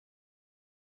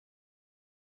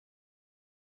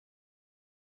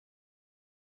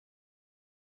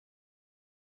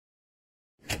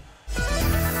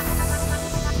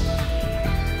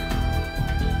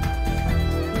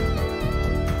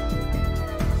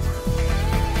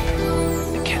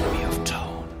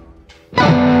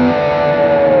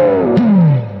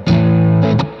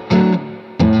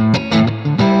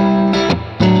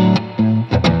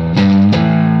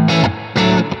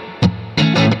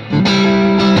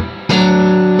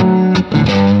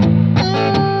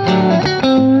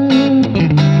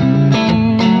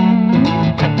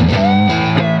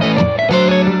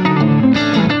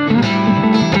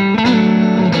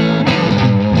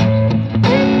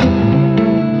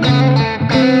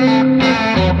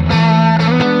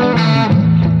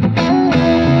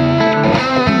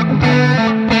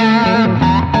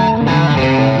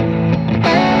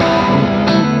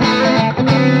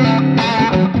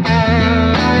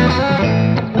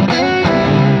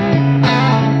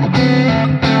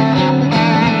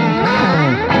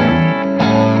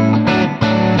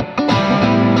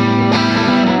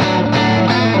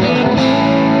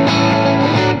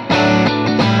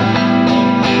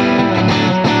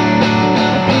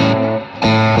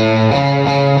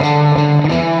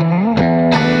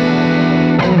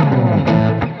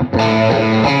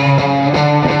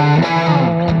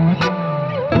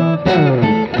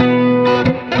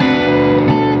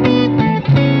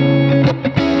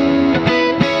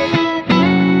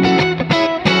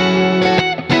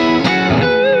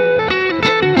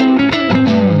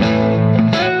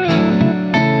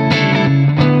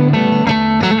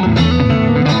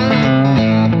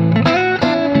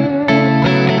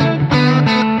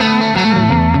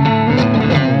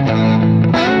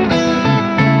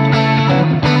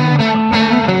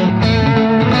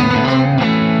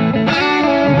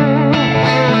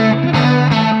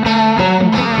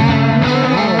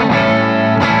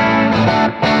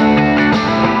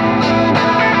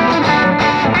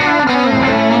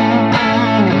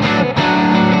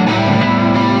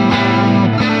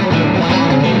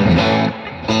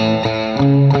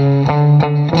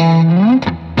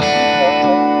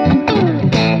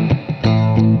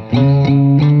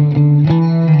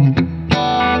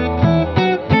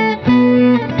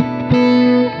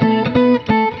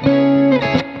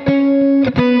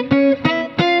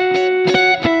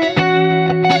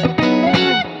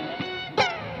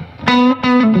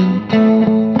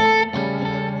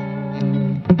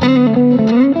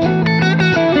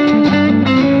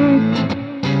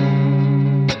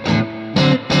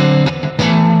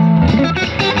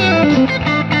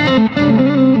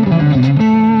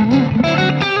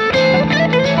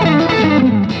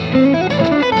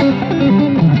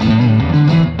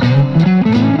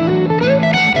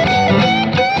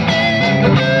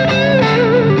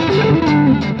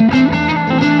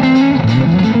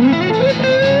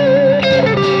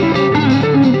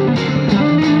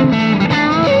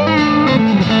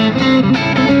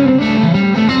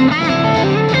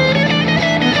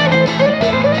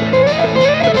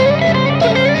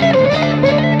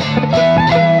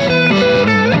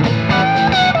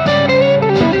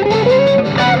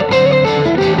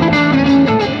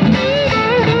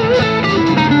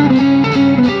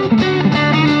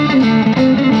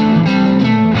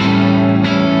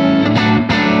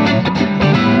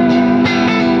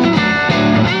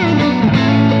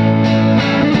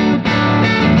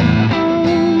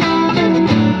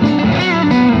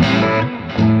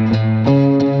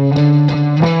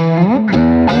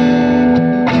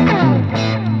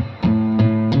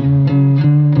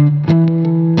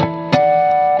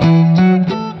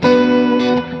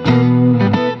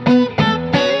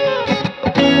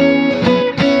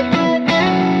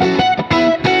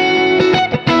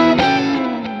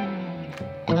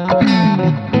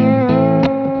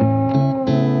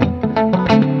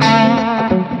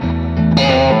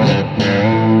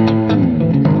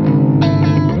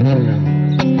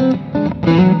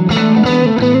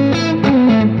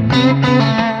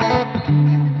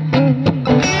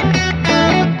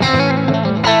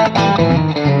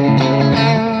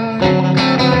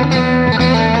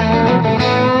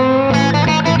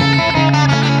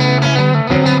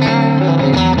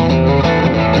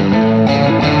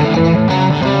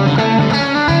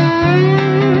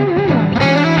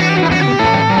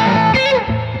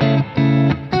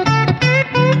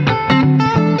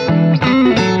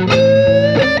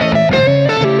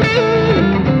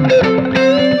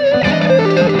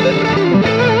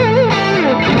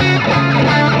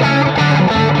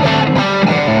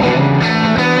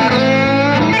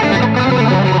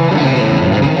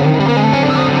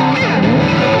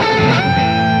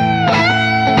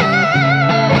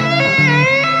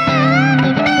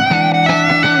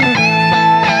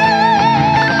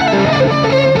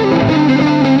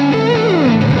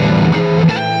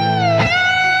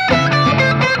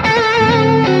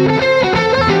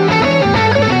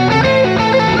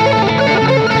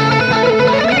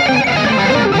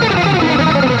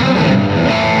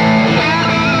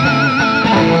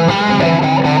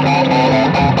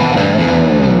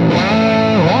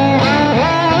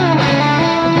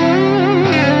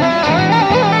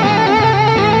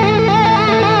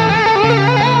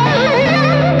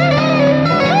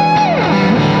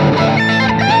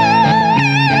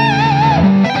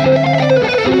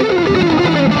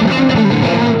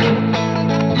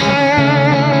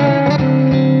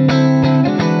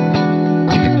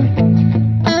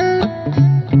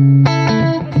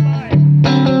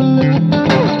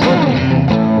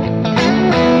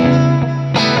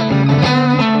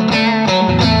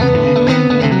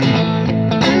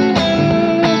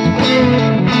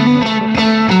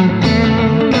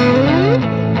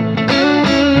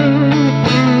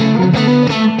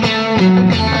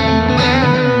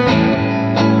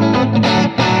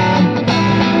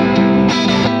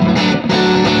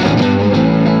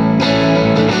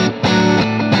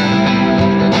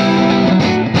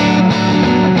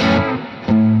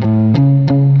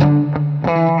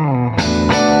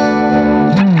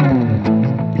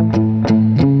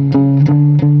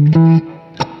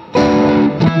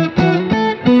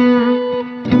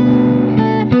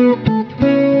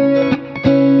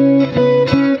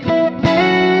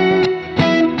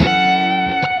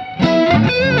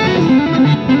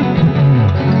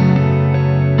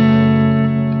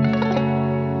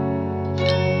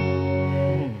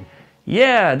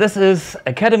Yeah, this is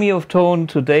Academy of Tone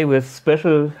today with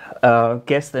special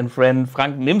guest and friend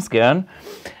Frank Nimsgern.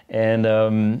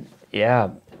 And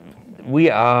yeah, we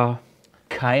are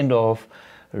kind of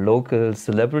local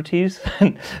celebrities,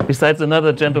 besides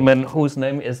another gentleman whose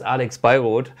name is Alex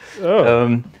Beiroth.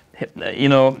 Oh. You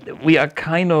know, we are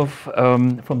kind of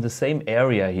from the same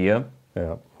area here.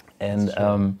 Yeah.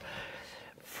 And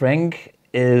Frank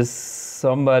is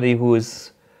somebody who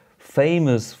is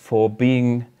famous for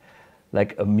being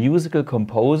like a musical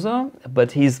composer,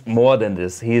 but he's more than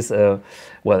this. He's a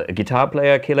guitar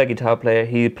player, killer guitar player.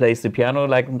 He plays the piano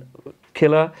like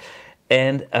killer.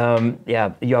 And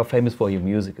yeah, you are famous for your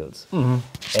musicals. Mm-hmm.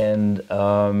 And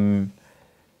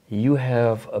you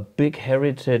have a big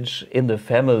heritage in the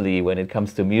family when it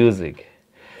comes to music.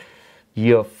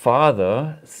 Your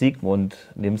father, Sigmund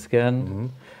Nimsgern, mm-hmm.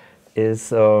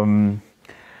 is a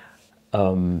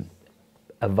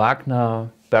Wagner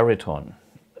baritone.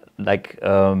 Like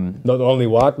not only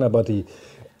Wagner, but he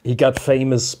got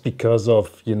famous because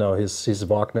of, you know, his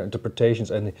Wagner interpretations,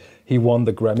 and he won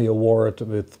the Grammy Award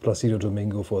with Placido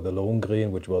Domingo for the Lohengrin,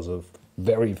 which was a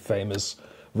very famous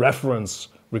reference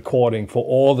recording for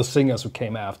all the singers who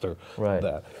came after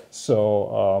that.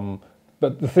 So,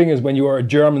 but the thing is, when you are a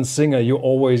German singer, you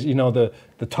always, you know, the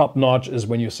top notch is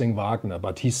when you sing Wagner.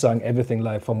 But he sang everything,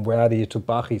 like from Verdi to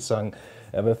Bach. He sang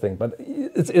everything. But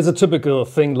it's a typical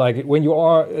thing. Like when you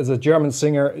are, as a German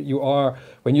singer,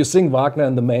 when you sing Wagner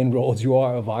in the main roles, you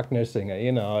are a Wagner singer.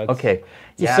 You know. It's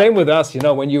the same with us. You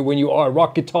know, when you are a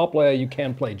rock guitar player, you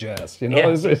can't play jazz. You know.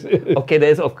 Yeah. Okay,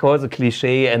 there's of course a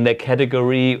cliche and the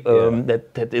category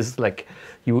that is like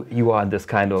you are this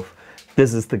kind of.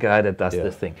 This is the guy that does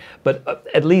this thing. But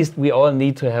at least we all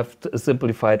need to have a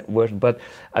simplified version. But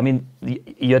I mean,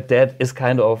 your dad is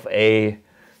kind of a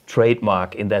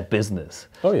trademark in that business.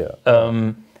 Oh yeah.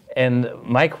 And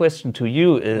my question to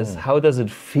you is, how does it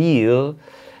feel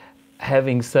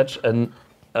having such an,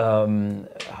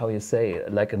 how you say,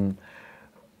 like a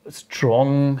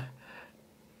strong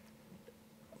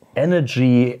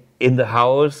energy in the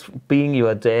house, being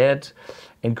your dad,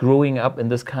 and growing up in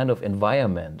this kind of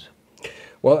environment?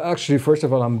 Well, actually, first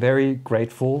of all, I'm very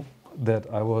grateful that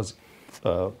I was,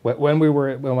 when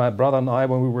my brother and I,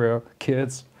 when we were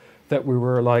kids, that we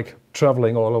were like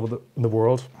traveling all over the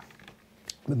world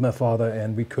with my father,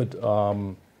 and we could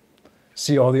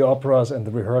see all the operas and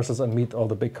the rehearsals and meet all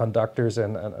the big conductors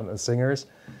and singers.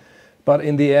 But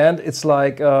in the end, it's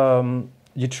like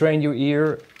you train your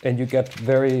ear and you get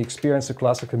very experienced in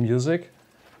classical music.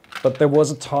 But there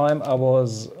was a time I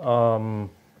was,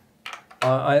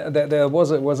 there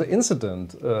was an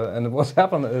incident, and it was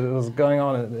going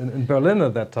on in Berlin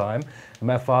at that time.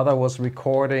 My father was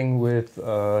recording with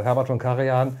Herbert von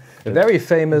Karajan, a very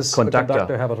famous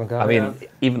conductor Herbert von Karajan. I mean,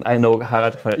 even I know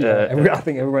Herbert. I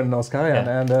think everyone knows Karajan,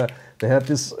 and they had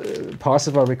this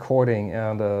Parsifal recording,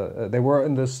 and they were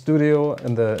in the studio,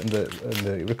 in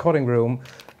the recording room,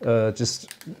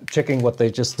 just checking what they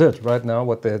just did right now,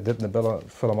 what they did in the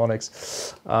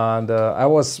Philharmonics. And I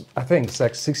was, I think,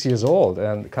 like 6 years old,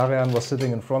 and Karajan was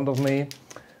sitting in front of me,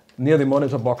 near the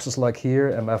monitor boxes like here,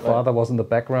 and my father was in the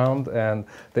background. And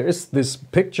there is this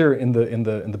picture in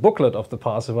the booklet of the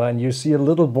Parsifal, and you see a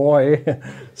little boy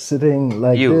sitting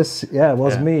like this. Yeah, it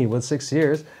was me with 6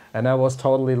 years, and I was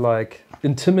totally like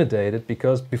intimidated,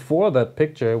 because before that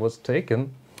picture was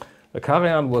taken,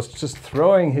 Karajan was just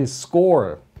throwing his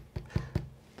score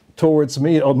towards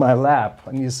me on my lap,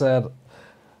 and he said,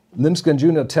 "Nimsgern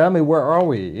Jr., tell me, where are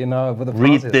we?" You know, with the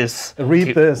read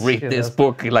this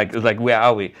book. Like where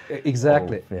are we?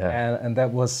 Exactly. Oh, yeah. And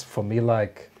that was for me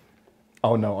like,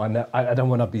 oh no, I don't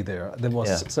want to be there. There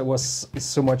was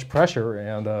so much pressure,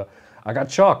 and I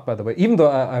got shocked, by the way. Even though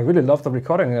I really love the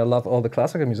recording and I love all the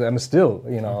classical music, I'm still,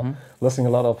 listening a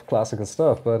lot of classical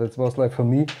stuff. But it was like, for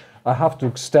me, I have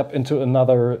to step into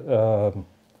another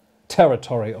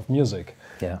territory of music.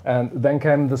 Yeah. And then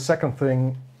came the second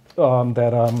thing,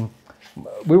 that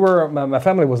my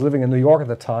family was living in New York at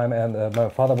the time, and my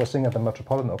father was singing at the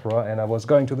Metropolitan Opera, and I was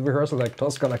going to the rehearsal like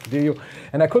Tosca, like Fidelio,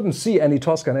 and I couldn't see any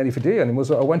Tosca and any Fidelio anymore,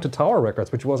 so I went to Tower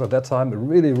Records, which was at that time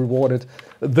really rewarded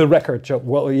the record shop.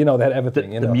 Well, they had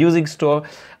everything. The music store.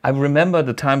 I remember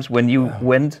the times when you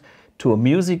went to a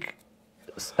music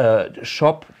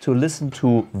shop to listen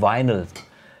to vinyl.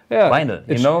 Yeah, vinyl,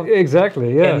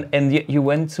 exactly. Yeah, and you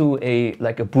went to a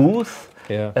booth.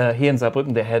 Yeah. Here in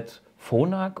Saarbrücken, they had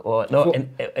Phonak or no,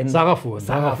 and Saraphon.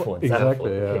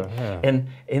 Exactly. Okay. Yeah. And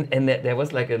there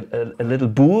was like a little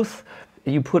booth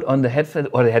you put on the headphone,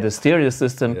 or they had a stereo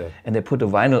system, and they put a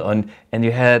vinyl on, and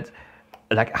you had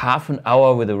like half an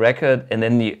hour with a record, and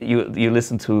then you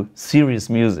listen to serious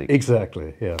music.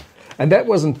 Exactly. Yeah. And that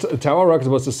wasn't Tower Records,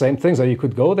 was the same thing. So you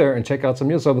could go there and check out some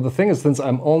music. So, but the thing is, since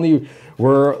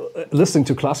we're listening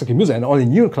to classical music and only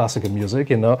new classical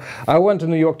music, I went to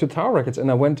New York to Tower Records,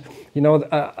 and I went,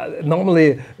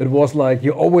 normally it was like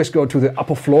you always go to the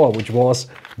upper floor, which was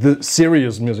the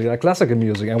serious music, like classical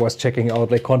music. I was checking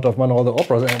out like Count of Man, all the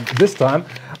operas. And this time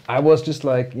I was just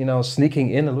like,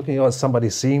 sneaking in and looking, somebody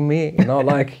seeing me,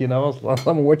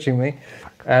 someone watching me.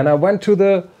 And I went to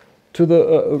the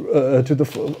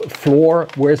floor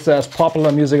where it says popular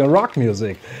music and rock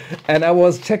music, and I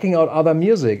was checking out other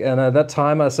music. And at that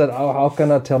time I said, oh, how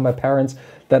can I tell my parents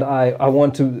that I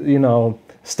want to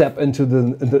step into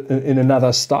in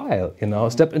another style,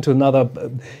 step into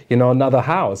another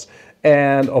house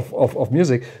and of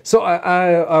music. So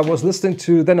I was listening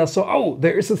to, then I saw, oh,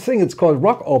 there is a thing, it's called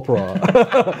rock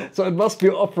opera. So it must be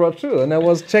opera too. And I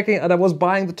was checking, and I was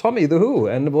buying the Tommy, the Who,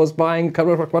 and I was buying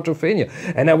Quadrophenia.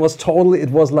 And I was totally, it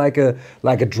was like a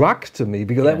drug to me,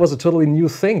 because that was a totally new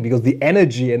thing, because the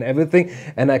energy and everything,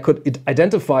 and I could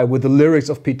identify with the lyrics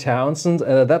of Pete Townsend.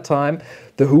 And at that time,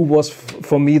 the Who was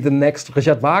for me the next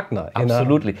Richard Wagner.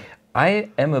 Absolutely. I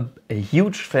am a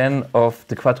huge fan of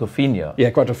the Quadrophenia. Yeah,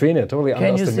 Quadrophenia, totally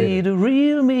underestimated. Can you see the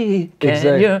real me?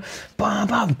 Exactly.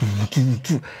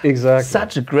 Exactly.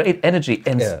 Such a great energy,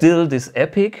 and still this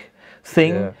epic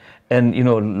thing. Yeah. And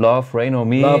Love, Rain on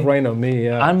Me. Love, Rain on Me,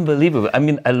 yeah. Unbelievable. I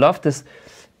mean, I love this,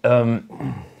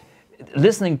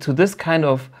 listening to this kind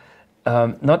of,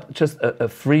 not just a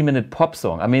 3-minute pop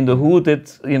song. I mean, the Who did,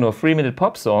 3-minute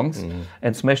pop songs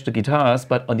and smashed the guitars,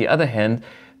 but on the other hand,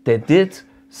 they did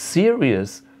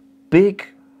serious, big,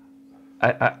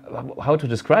 how to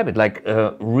describe it, like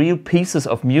real pieces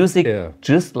of music,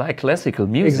 just like classical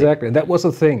music. Exactly, that was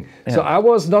the thing. Yeah. So I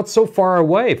was not so far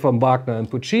away from Wagner and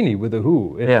Puccini with the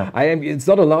Who. Yeah. It's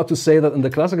not allowed to say that in the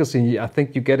classical scene. I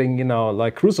think you're getting,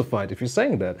 like crucified if you're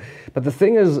saying that. But the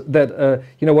thing is that,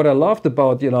 what I loved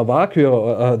about,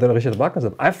 Valkyrie, the Richard Wagner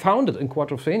stuff, I found it in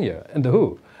Quadrophenia and the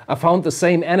Who. I found the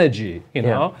same energy, you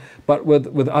know, but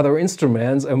with other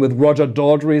instruments and with Roger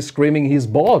Daltrey screaming his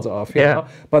balls off, you know.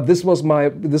 But this was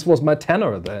my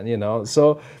tenor then, you know.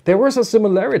 So there were some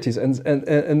similarities, and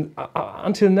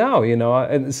until now, you know,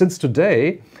 and since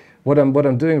today, what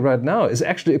I'm doing right now is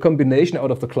actually a combination out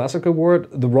of the classical world,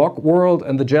 the rock world,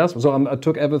 and the jazz. So I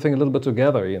took everything a little bit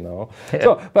together, you know.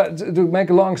 So, but to make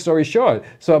a long story short,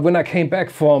 so when I came back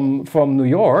from New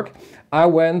York, I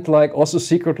went like also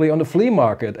secretly on the flea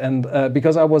market, and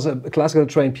because I was a classical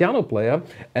trained piano player,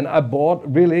 and I bought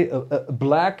really a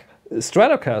black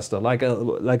Stratocaster,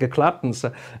 like a Clapton,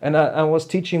 and I was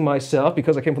teaching myself,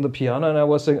 because I came from the piano, and I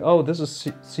was saying, oh, this is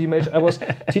C major. I was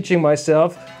teaching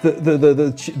myself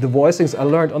the voicings I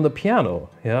learned on the piano.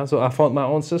 Yeah, so I found my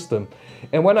own system.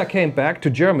 And when I came back to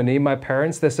Germany, my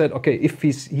parents, they said, okay, if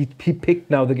he picked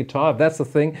now the guitar, if that's the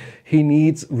thing, he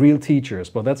needs real teachers.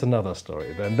 But that's another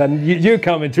story. Then you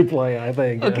come into play, I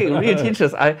think. Okay, real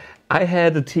teachers. I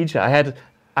had a teacher.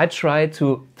 I tried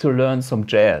to learn some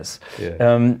jazz.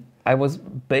 Yeah. I was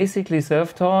basically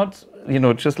self-taught, you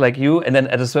know, just like you. And then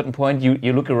at a certain point,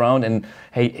 you look around and,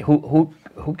 hey, who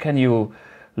can you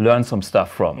learn some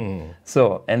stuff from?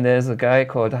 So, and there's a guy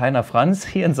called Heiner Franz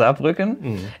here in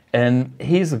Saarbrücken, and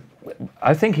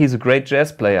I think he's a great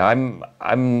jazz player.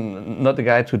 I'm not the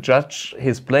guy to judge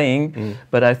his playing,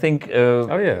 but I think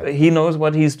he knows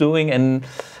what he's doing.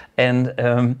 And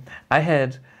I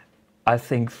had, I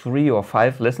think, 3 or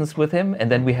 5 lessons with him,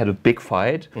 and then we had a big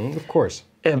fight. Of course.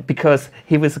 Because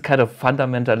he was a kind of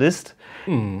fundamentalist.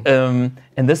 And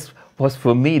this was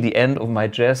for me the end of my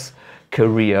jazz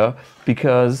career,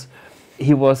 because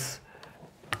he was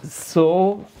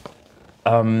so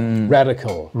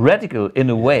radical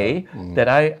in a way that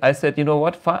I said, you know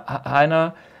what,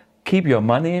 Heiner, keep your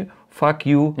money, fuck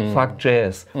you, fuck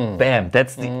jazz. Bam,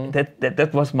 that's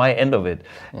that was my end of it.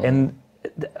 And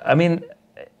I mean,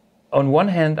 on one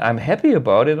hand I'm happy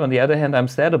about it, on the other hand I'm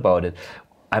sad about it.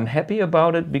 I'm happy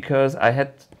about it because I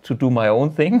had to do my own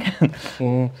thing.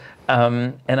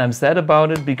 And I'm sad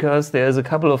about it because there's a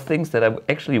couple of things that I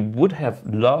actually would have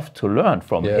loved to learn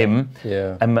from him.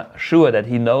 Yeah. I'm sure that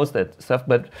he knows that stuff,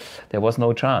 but there was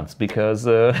no chance, because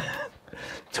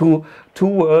two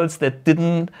worlds that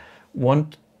didn't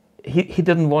want, he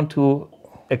didn't want to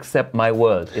accept my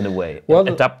world in a way,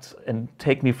 adapt and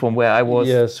take me from where I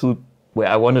was to where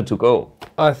I wanted to go.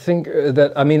 I think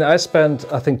that, I mean, I spent,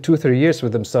 I think, 2-3 years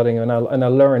with him studying, and I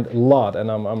learned a lot, and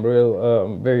I'm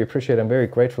very appreciative and very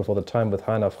grateful for the time with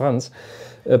Heiner Franz.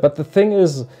 But the thing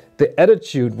is, the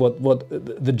attitude, what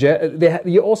the jazz,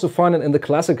 you also find it in the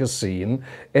classical scene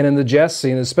and in the jazz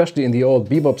scene, especially in the old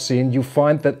bebop scene, you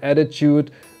find that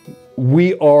attitude.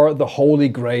 We are the holy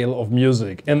grail of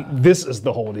music, and this is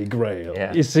the holy grail,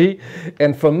 you see?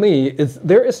 And for me,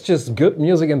 there is just good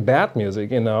music and bad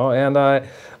music, you know, and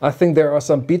I think there are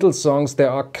some Beatles songs,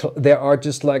 there are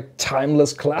just like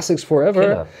timeless classics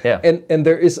forever. And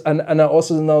there is, and I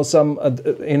also know some,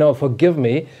 you know, forgive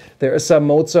me, there is some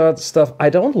Mozart stuff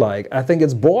I don't like. I think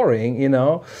it's boring, you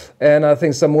know, and I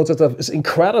think some Mozart stuff is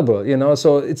incredible, you know,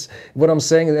 so it's what I'm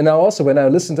saying. And I also, when I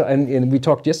listen to, and we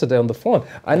talked yesterday on the phone,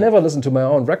 I never listen to my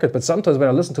own record, but sometimes when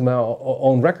I listen to my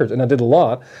own record, and I did a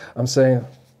lot, I'm saying,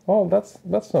 oh, that's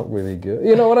not really good.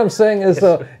 You know what I'm saying is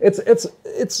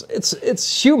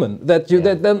it's human that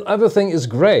that then everything is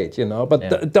great, you know,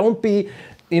 but don't be.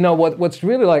 You know what's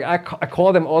really like, I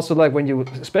call them also, like when you,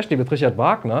 especially with Richard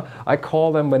Wagner, I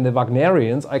call them, when the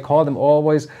Wagnerians, I call them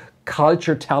always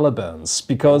culture Talibans,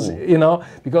 because you know,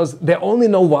 because they only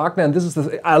know Wagner, and this is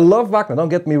I love Wagner, don't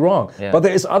get me wrong, but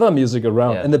there is other music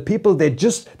around, and the people,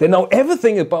 they know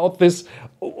everything about this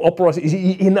opera.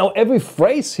 He know every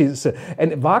phrase he said,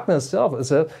 and Wagner himself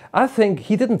is I think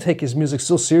he didn't take his music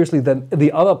so seriously than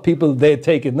the other people, they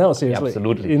take it now seriously.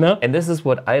 Absolutely, you know. And this is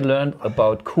what I learned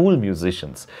about cool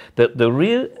musicians. The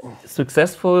real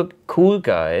successful cool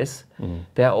guys,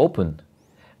 they're open.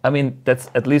 I mean, that's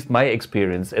at least my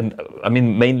experience, and I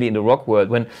mean mainly in the rock world.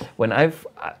 When I've,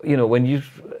 you know,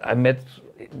 I met,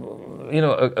 you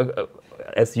know,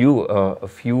 as you, a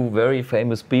few very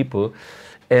famous people,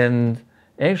 and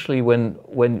actually when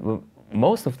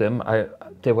most of them,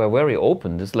 they were very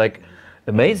open. It's like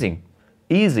amazing,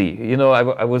 easy. You know,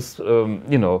 I was,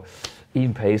 you know,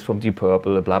 Ian Pace from Deep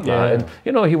Purple, blah blah, and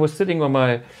you know, he was sitting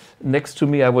on next to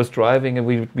me. I was driving, and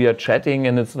we are chatting,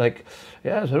 and it's like.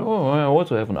 Yeah, I said, oh, I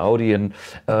also have an Audi, and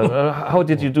how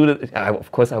did you do that?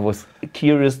 Of course, I was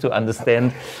curious to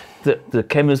understand the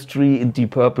chemistry in Deep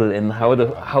Purple, and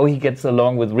how he gets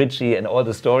along with Richie and all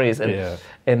the stories,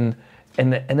 and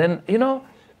then, you know,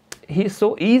 he's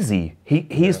so easy.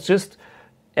 He's just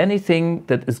anything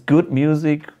that is good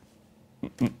music.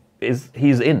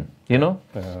 he's in, you know,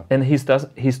 Yeah. and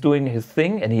he's doing his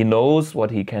thing, and he knows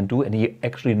what he can do, and he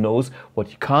actually knows what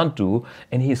he can't do,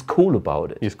 and he's cool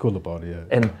about it. He's cool about it,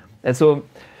 yeah. And so,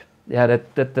 yeah,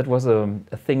 that was a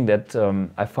thing that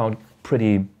I found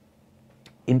pretty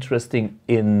interesting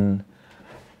in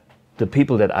the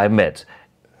people that I met.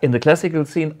 In the classical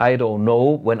scene, I don't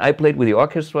know. When I played with the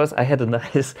orchestras, I had a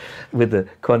nice with the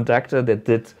conductor that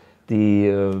did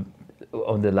the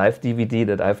on the live DVD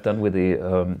that I've done with the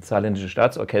Saarländische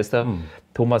Staatsorchester,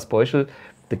 Thomas Beuschel.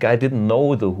 The guy didn't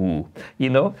know the Who, you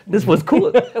know. This was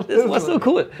cool. This was so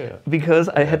cool because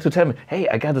I had to tell him, "Hey,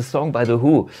 I got a song by the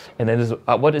Who," and then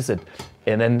what is it?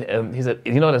 And then he said,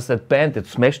 "You know, there's that band that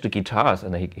smashed the guitars,"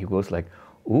 and he goes like,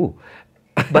 "Ooh,"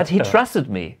 but he trusted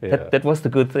me. That was the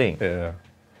good thing. Yeah.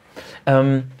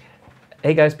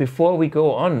 Hey guys, before we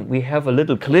go on, we have a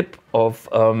little clip of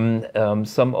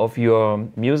some of your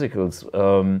musicals.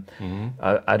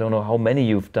 I don't know how many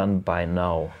you've done by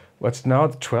now. What's now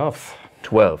the 12th?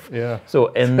 12. Yeah.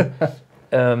 So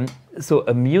so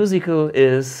a musical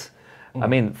is, I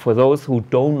mean, for those who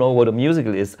don't know what a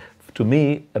musical is, to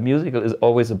me, a musical is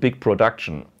always a big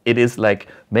production. It is like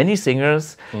many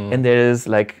singers, and there is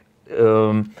like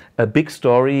a big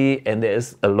story, and there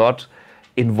is a lot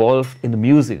involved in the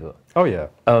musical. Oh yeah.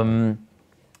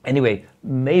 Anyway,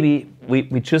 maybe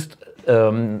we just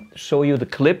show you the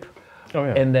clip,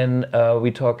 and then we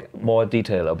talk more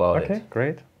detail about it. Okay,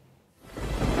 great.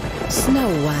 Snow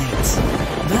White.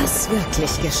 Was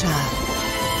wirklich geschah?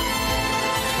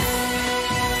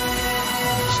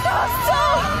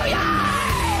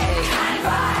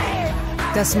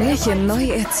 Das Märchen neu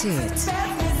erzählt.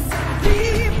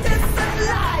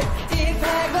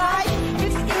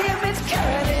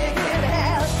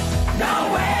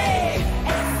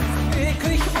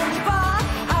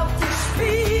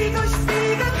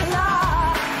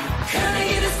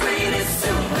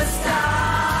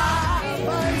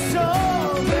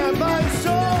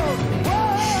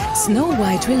 Snow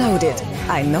White Reloaded.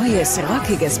 Ein neues,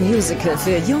 rockiges Musical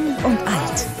für Jung und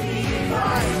Alt.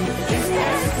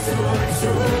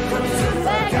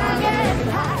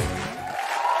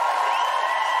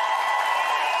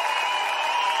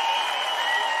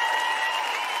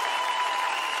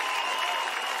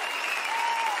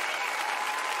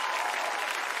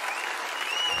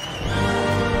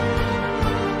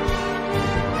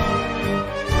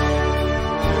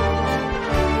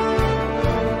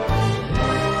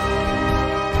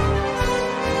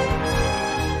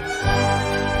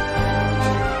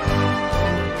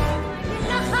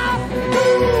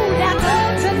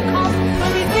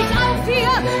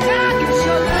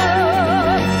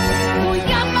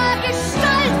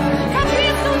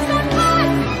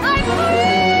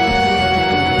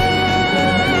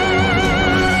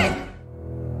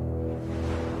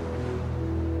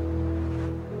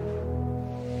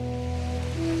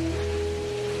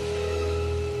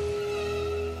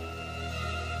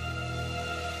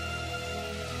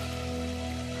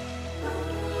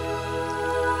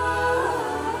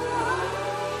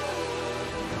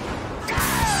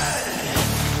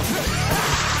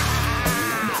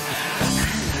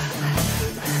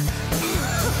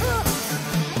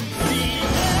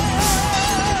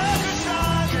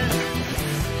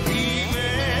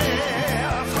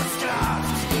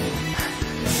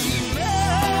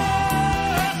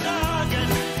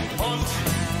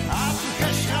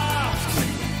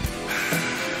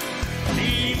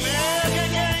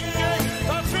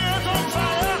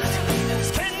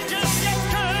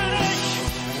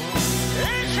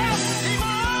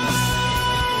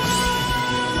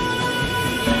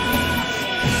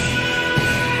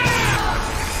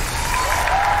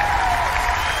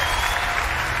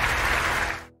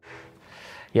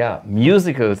 Yeah,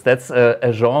 musicals, that's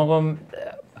a genre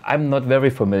I'm not very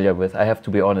familiar with, I have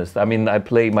to be honest. I mean, I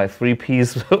play my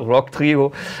three-piece rock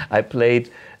trio, I played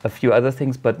a few other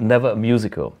things, but never a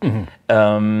musical.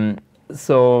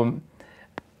 So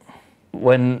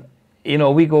when, you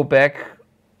know, we go back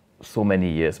so many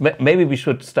years, maybe we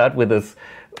should start with this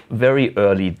very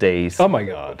early days. Oh my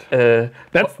God.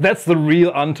 That's the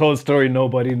real untold story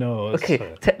nobody knows.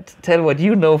 Okay, tell what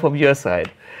you know from your side.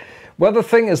 Well, the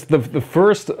thing is, the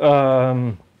first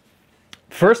time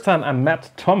I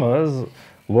met Thomas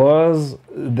was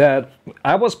that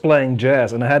I was playing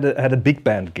jazz and I had a big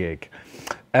band gig.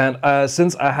 And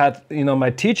since I had, you know, my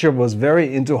teacher was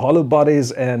very into hollow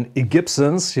bodies and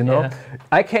Gibsons, you know,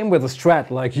 I came with a Strat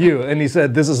like you, and he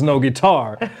said, "This is no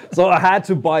guitar." So I had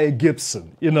to buy a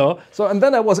Gibson, you know. So, and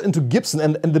then I was into Gibson,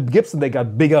 and the Gibson, they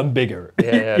got bigger and bigger,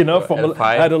 you know.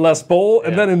 I had a Les Paul,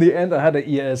 and then in the end I had an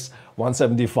ES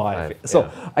 175. So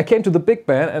I came to the big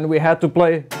band, and we had to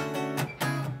play.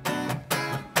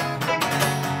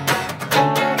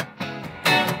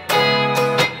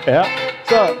 Yeah.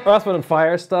 So Earth, Wind and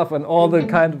Fire stuff and all the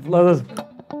kind of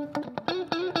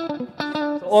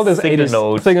all this Single 80s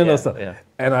notes. single Yeah, note stuff. yeah.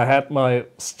 And I had my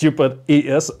stupid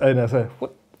ES, and I said,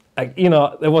 what?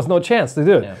 There was no chance to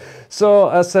do it. Yeah. So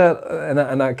I said,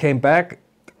 and I came back,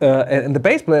 and the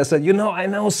bass player said, I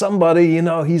know somebody,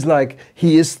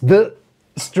 he is the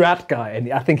Strat guy,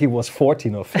 and I think he was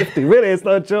 14 or 50. Really, it's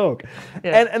no joke.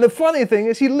 Yeah. And the funny thing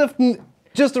is, he lived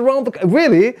just around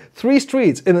really 3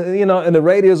 streets in a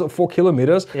radius of 4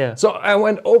 kilometers. Yeah. So I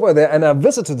went over there and I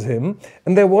visited him,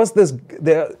 and it was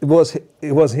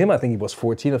him. I think he was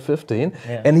 14 or 15,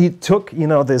 Yeah. and he took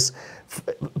this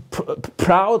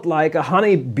proud like a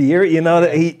honey beer.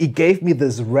 He gave me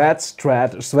this red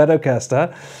Strat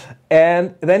Stratocaster,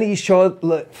 and then he showed.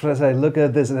 I said, look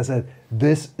at this, and I said,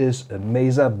 this is a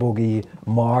Mesa Boogie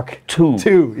Mark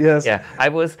II. Yes. Yeah, I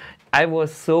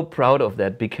was so proud of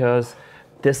that because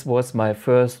this was my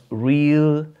first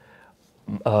real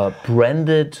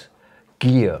branded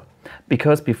gear.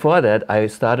 Because before that, I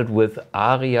started with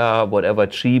Aria, whatever,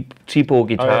 cheapo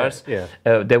guitars. Oh,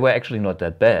 yeah. They were actually not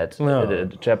that bad, No. the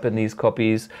Japanese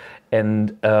copies.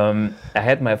 And I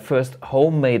had my first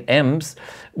homemade amps,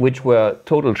 which were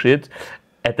total shit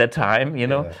at that time,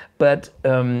 Yeah. But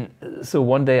so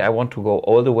one day I want to go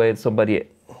all the way.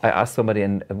 I asked somebody,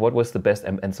 and what was the best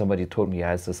amp? And somebody told me,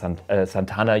 it's the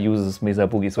Santana uses Mesa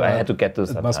Boogie, so I had to get the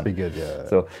Santana. It must be good, yeah.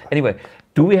 So anyway,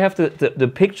 do we have the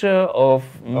picture of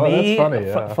me that's funny,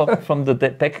 yeah. from the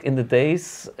back in the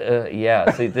days? Yeah,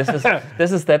 see, this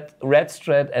is that red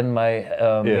Strat and my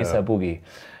Mesa Boogie.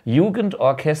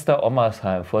 Jugendorchester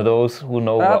Ommersheim, for those who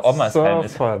know where Ommersheim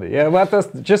is. So funny. Yeah, well, that's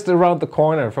just around the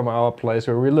corner from our place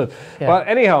where we live. Yeah. But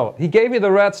anyhow, he gave me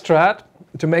the red Strat,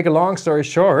 to make a long story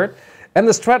short, and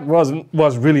the Strat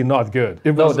was really not good.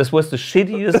 This was the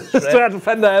shittiest Strat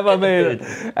Fender ever made.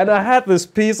 And I had this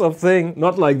piece of thing,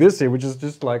 not like this here, which is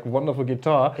just like wonderful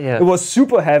guitar. Yeah. It was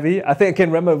super heavy. I think I can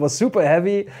remember it was super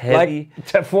heavy. Heavy.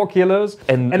 Like 4 kilos.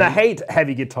 And I hate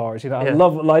heavy guitars. I Yeah.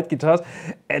 love light guitars.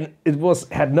 And it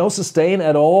had no sustain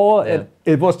at all. Yeah. And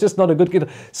it was just not a good guitar.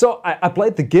 So I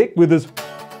played the gig with this.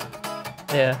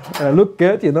 Yeah. And I looked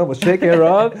good, was shaking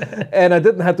around, and I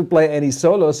didn't have to play any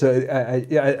solo. So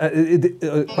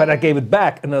but I gave it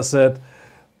back, and I said,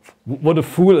 "What a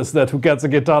fool is that who gets a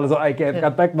guitar?" So I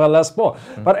got back my Les Paul.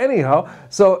 But anyhow,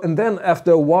 and then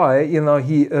after a while,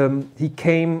 he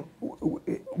came.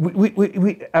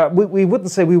 We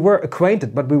wouldn't say we were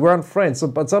acquainted, but we weren't friends. So,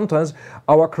 but sometimes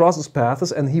our crosses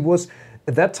paths, and he was.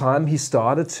 At that time,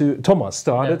 Thomas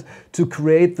started to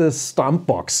create the stump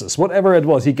boxes, whatever it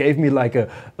was. He gave me like a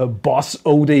Boss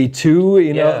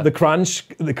OD2, the crunch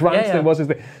that was his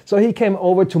thing. So he came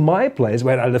over to my place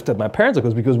where I lived at my parents'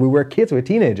 house because we were kids, we were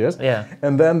teenagers. Yeah.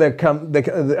 And then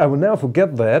I will never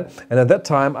forget that. And at that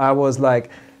time, I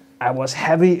was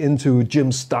heavy into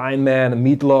Jim Steinman and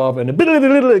Meatloaf and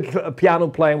a piano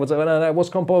playing, whatever, and I was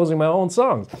composing my own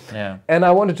songs. Yeah. And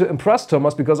I wanted to impress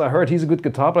Thomas because I heard he's a good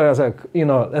guitar player. I was like,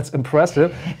 that's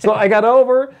impressive. So I got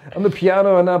over on the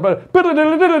piano and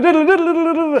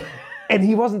and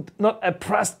he wasn't not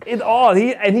impressed at all.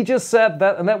 He just said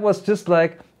that, and that was just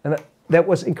like, and that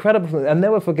was incredible. I'll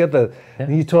never forget that. Yeah.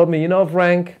 And he told me,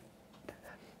 Frank,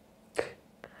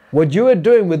 what you are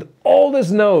doing with all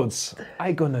these notes,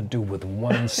 I'm gonna do with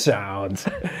one sound.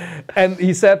 And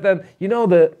he said that,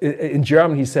 in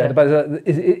German he said, but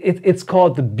it's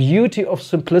called The Beauty of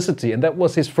Simplicity, and that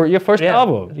was your first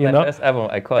album. My first album,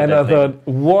 I called it. And I thought,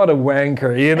 what a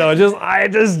wanker, I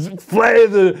just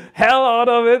played the hell out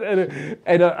of it.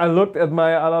 And I looked at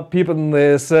my other people and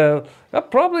they said,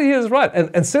 probably he is right.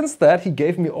 And since that, he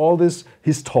gave me all his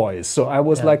toys. So I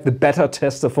was like the beta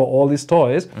tester for all these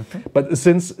toys. Mm-hmm. But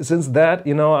since that,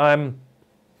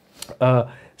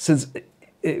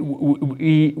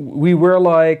 we were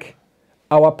like,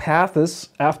 our paths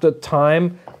after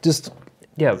time just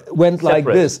went like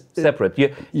this. Separate.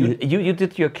 You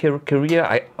did your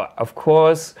career. Of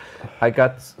course, I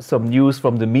got some news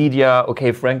from the media.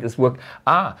 Okay, Frank is work.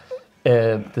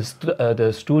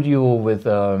 The studio with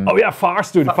Far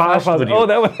Studio. Studio. Oh,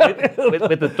 that was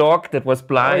with the dog that was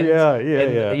blind. Oh,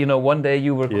 yeah. One day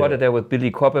you recorded there with Billy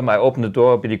Cobham. I opened the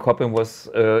door. Billy Cobham was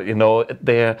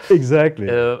there. Exactly.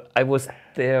 I was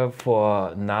there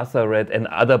for Nazareth and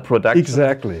other productions.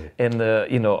 Exactly. And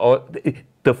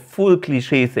the full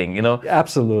cliche thing.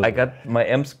 Absolutely. I got my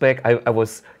amps back. I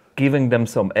was giving them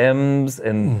some amps,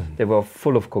 and they were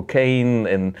full of cocaine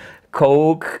and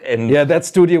coke and yeah, that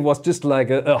studio was just like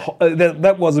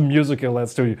that was a musical, that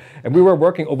studio, and we were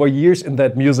working over years in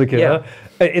that musical,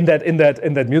 in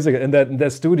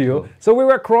that studio. So we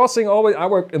were crossing always. I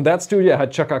worked in that studio. I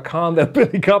had Chaka Khan, that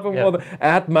Billy Coppermore. I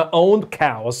had my own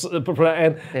cows,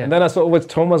 and then I saw always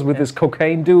Thomas with his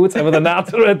cocaine dudes and with the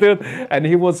natural dude, and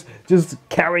he was just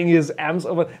carrying his amps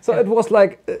over. So it was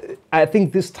like, I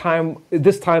think this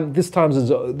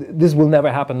will never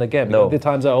happen again. No. The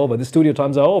times are over. The studio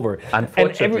times are over.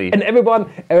 Unfortunately. And everyone,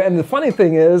 and the funny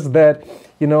thing is that,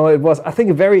 you know, it was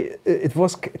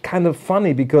kind of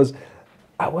funny because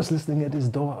I was listening at his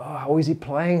door. Oh, how is he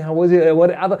playing? How was he? What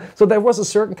other? So there was a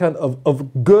certain kind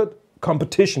of good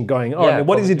competition going on. And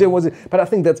what is he doing? But I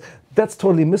think that's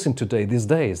totally missing today, these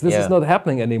days. This is not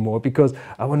happening anymore because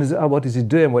I want to say, what is he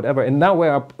doing, whatever. And now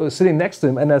we're sitting next to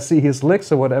him and I see his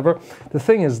licks or whatever. The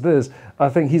thing is this, I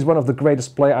think he's one of the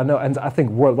greatest players I know, and I think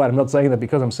worldwide. I'm not saying that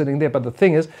because I'm sitting there, but the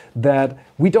thing is that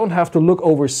we don't have to look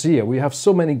overseas. We have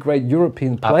so many great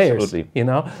European players, you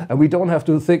know, and we don't have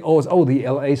to think, oh, the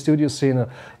LA studio scene,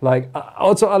 like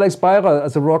also Alex Beira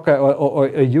as a rocker or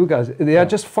you guys, they are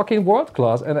just fucking world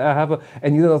class. And I have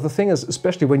and you know, the thing is,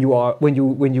 especially when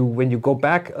you go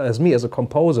back as me as a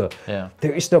composer,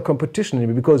 there is no competition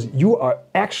anymore because you are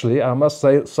actually, I must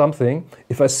say something,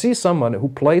 if I see someone who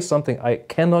plays something I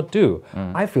cannot do,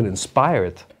 I feel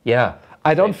inspired. Yeah.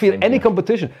 I don't feel any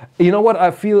competition. You know what?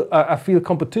 I feel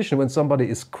competition when somebody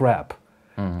is crap.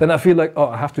 Then I feel like, oh,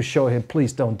 I have to show him,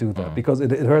 please don't do that because it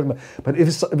hurts me. But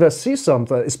if I see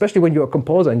something, especially when you're a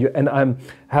composer and I'm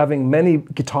having many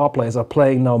guitar players are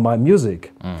playing now my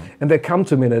music, and they come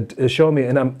to me and show me,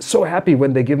 and I'm so happy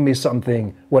when they give me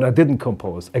something what I didn't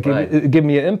compose. Give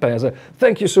me an impact. I say,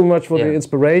 thank you so much for the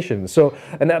inspiration. So,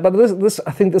 but this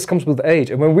I think this comes with age.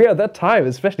 And when we're at that time,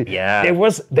 especially, there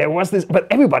was this, but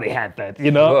everybody had that, you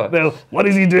know. Sure. What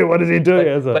is he doing? What is he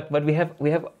doing? But we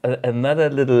have another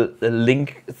little link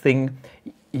thing.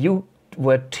 You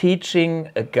were teaching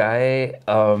a guy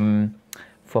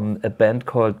from a band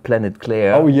called Planet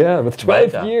Claire. Oh yeah, with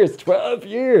 12 years. 12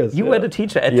 years. You were the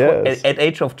teacher at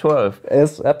age of 12.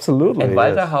 Yes, absolutely. And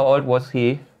Walter, how old was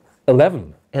he?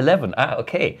 11. 11. Ah,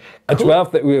 okay. At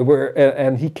 12, we were,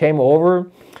 and he came over.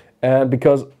 And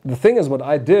because the thing is, what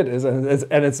I did is, and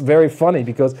it's very funny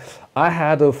because I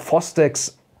had a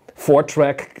Fostex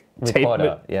 4-track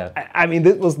recorder, I mean,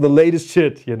 this was the latest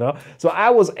shit, you know. So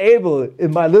I was able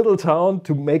in my little town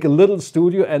to make a little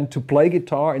studio and to play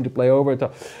guitar and to play over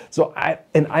guitar. So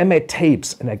I made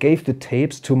tapes, and I gave the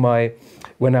tapes to my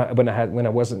when I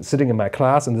was sitting in my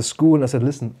class in the school, and I said,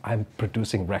 listen, I'm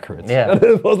producing records. Yeah. And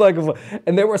it was like,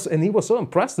 and he was so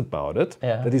impressed about it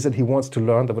that he said he wants to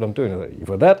learn what I'm doing. I said,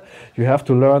 for that, you have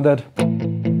to learn that.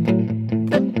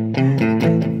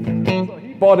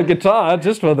 Bought a guitar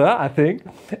just for that, I think,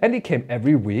 and he came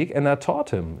every week, and I taught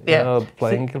him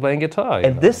playing guitar.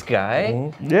 And this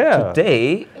guy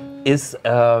today is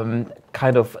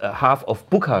kind of half of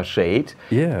Booker Shade.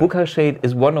 Yeah. Booker Shade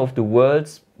is one of the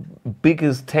world's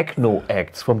biggest techno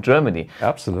acts from Germany.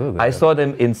 Absolutely. I saw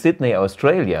them in Sydney,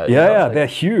 Australia. Yeah, they're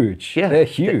huge. Yeah, they're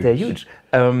huge. They're huge.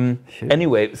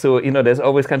 Anyway, so you know, there's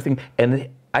always kind of thing, and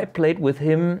I played with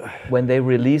him when they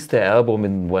released their album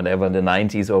in whatever, the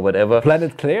 90s or whatever.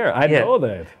 Planet Claire, I know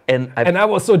that. And I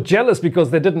was so jealous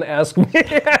because they didn't ask me.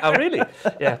 Oh, really?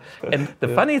 Yeah. And the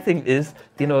funny thing is,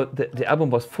 you know, the album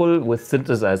was full with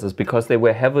synthesizers because they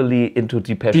were heavily into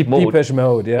Depeche Mode. Depeche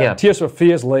Mode, yeah. Tears for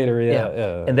Fears later,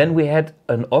 yeah. And then we had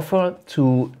an offer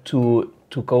to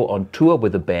go on tour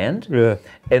with the band. Yeah.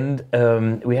 And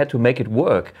we had to make it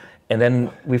work. And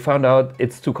then we found out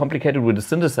it's too complicated with the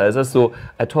synthesizer. So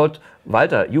I told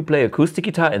Walter, you play acoustic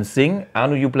guitar and sing.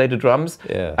 Arno, you play the drums.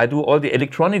 Yeah. I do all the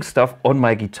electronic stuff on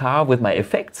my guitar with my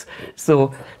effects.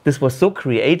 So this was so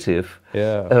creative.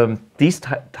 Yeah. These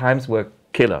times were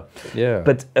killer. Yeah.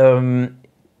 But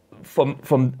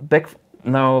from back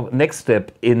now, next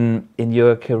step in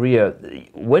your career,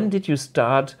 when did you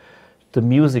start the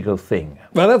musical thing?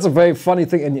 Well, that's a very funny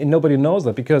thing, and nobody knows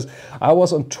that because I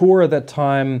was on tour at that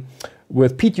time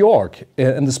with Pete York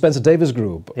and the Spencer Davis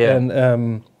Group,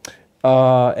 and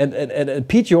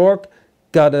Pete York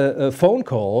got a phone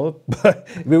call.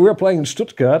 We were playing in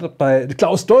Stuttgart by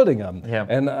Klaus Doldinger,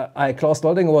 and Klaus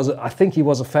Doldinger I think he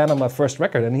was a fan of my first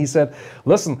record, and he said,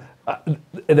 "Listen."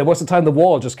 There was a time the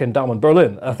wall just came down in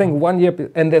Berlin. I think 1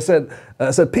 year, and they said,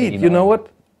 "Pete, you know what?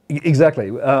 Exactly.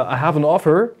 I have an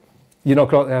offer." You know,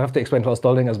 I have to explain Klaus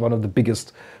Doldinger as one of the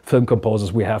biggest film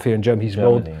composers we have here in Germany. He's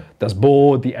wrote Das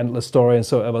Boot, The Endless Story, and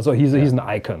so ever. So he's an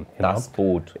icon. Das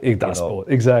Boot. Das Boot,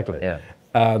 exactly. Yeah.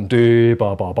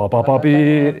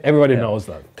 Everybody knows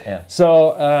that. Yeah.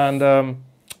 So, and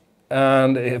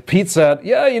And Pete said,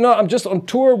 yeah, you know, I'm just on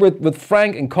tour with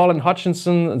Frank and Colin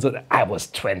Hutchinson. And so I was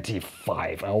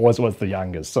 25. I was the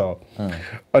youngest. So,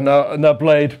 and I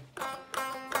played.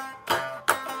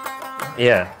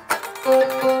 Yeah.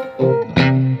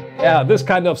 Yeah, this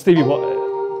kind of Stevie,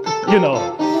 you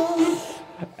know.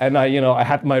 And I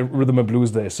had my rhythm and blues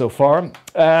days so far.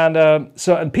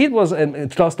 And Pete was,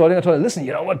 and Klaus Doldinger told me, listen,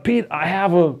 you know what, Pete, I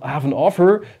have an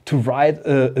offer to write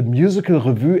a musical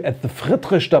revue at the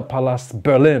Friedrichstadtpalast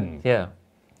Berlin. Yeah.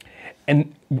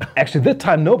 And actually, that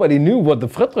time nobody knew what the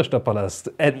Friedrichstadtpalast,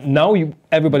 and now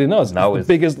everybody knows. Now it's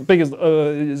the biggest,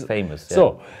 famous. Yeah.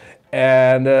 So,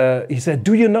 and he said,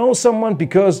 do you know someone?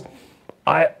 Because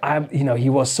he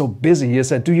was so busy. He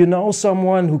said, do you know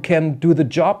someone who can do the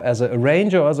job as an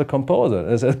arranger or as a composer?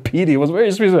 And I said, Pete, he was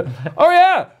very sweet. Oh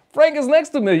yeah, Frank is next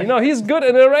to me. You know, he's good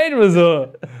in arrangements.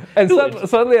 And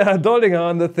suddenly I had Doldinger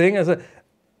on the thing. I said,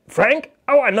 Frank,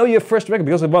 oh, I know your first record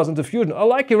because it was into Fusion. I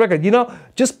like your record. You know,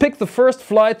 just pick the first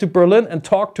flight to Berlin and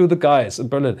talk to the guys in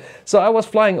Berlin. So I was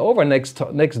flying over next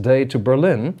day to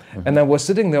Berlin, and I was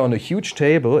sitting there on a huge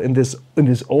table in this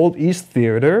old East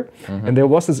Theater, and there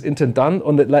was this intendant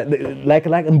on the like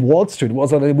in Wall Street. It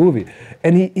was on a movie,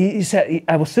 and he said,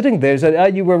 I was sitting there. He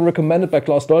said, you were recommended by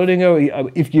Klaus Doldinger.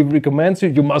 If you recommend you,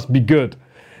 you must be good.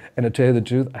 And to tell you the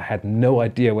truth, I had no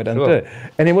idea what I did.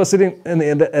 And he was sitting,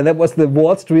 and that was the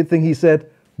Wall Street thing. He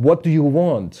said, what do you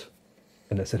want?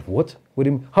 And I said, what? What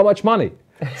do you mean? How much money?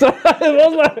 So it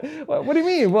was like, what do you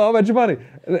mean? Well, how much money?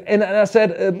 And I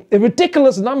said, a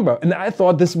ridiculous number. And I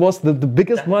thought this was the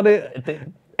biggest money.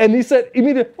 And he said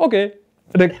immediately, okay.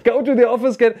 And I go to the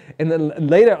office, and then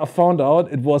later I found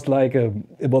out it was like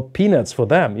about peanuts for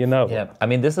them, you know. Yeah, I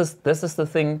mean, this is the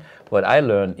thing. What I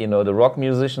learned, you know, the rock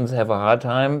musicians have a hard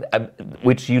time,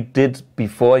 which you did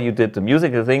before you did the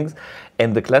musical things,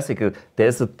 and the classical.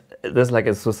 There's like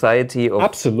a society of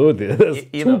absolutely. There's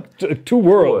two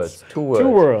worlds. Two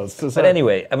worlds. But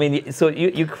anyway, I mean, so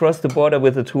you cross the border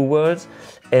with the two worlds,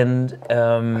 and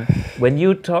when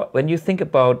you think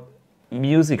about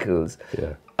musicals.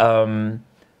 Yeah.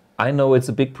 I know it's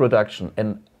a big production,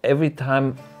 and every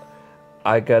time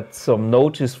I got some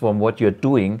notice from what you're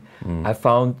doing, I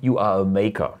found you are a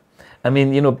maker. I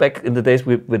mean, you know, back in the days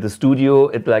with the studio,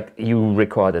 it like you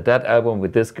recorded that album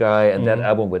with this guy and that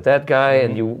album with that guy,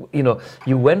 and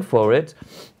you went for it,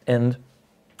 and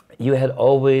you had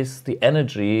always the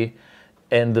energy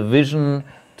and the vision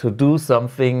to do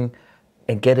something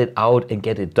and get it out and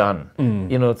get it done.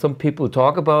 You know, some people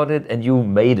talk about it, and you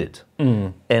made it.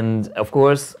 And of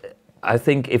course, I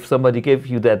think if somebody gave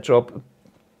you that job,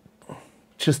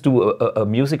 just do a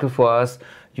musical for us,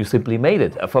 you simply made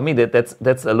it. For me,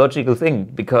 that's a logical thing,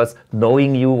 because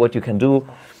knowing you, what you can do,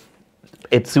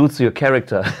 it suits your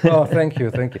character. Oh, thank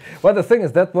you. Well, the thing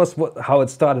is, that was how it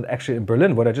started actually in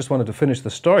Berlin. What I just wanted to finish the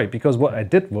story, because what I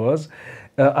did was,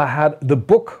 I had the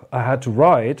book I had to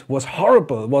write was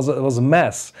horrible. It was a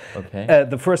mess. Okay.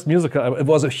 The first musical, it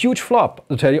was a huge flop.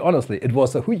 To tell you honestly, it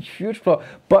was a huge flop.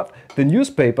 But the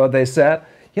newspaper, they said,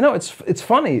 you know, it's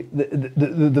funny.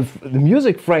 The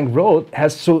music Frank wrote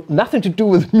has nothing to do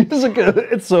with musical.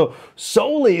 It's so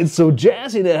soul-y, it's so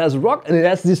jazzy, and it has rock, and it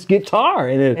has this guitar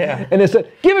in it. Yeah. And they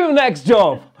said, give him the next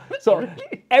job. So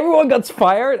everyone got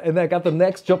fired, and I got the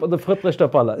next job at the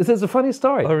Friedrichstadtpalast. This is a funny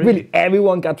story. Oh, really?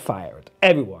 Everyone got fired.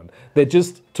 Everyone. They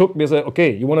just took me and said,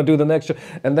 okay, you want to do the next job?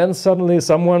 And then suddenly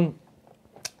someone,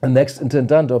 the next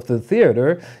intendant of the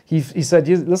theater, he said,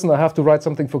 listen, I have to write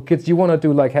something for kids. You want to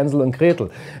do like Hansel and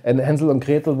Gretel? And Hansel and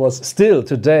Gretel was still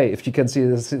today, if you can see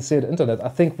it on the internet, I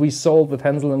think we sold with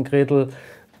Hansel and Gretel,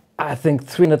 I think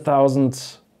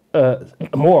 300,000,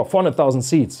 more, 400,000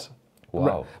 seats.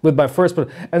 Wow. With my first,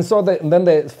 and so then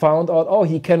they found out, oh,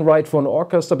 he can write for an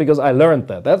orchestra, because I learned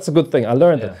that. That's a good thing. I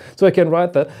learned it, so I can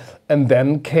write that. And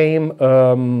then came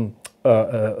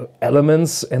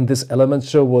Elements, and this Elements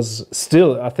show was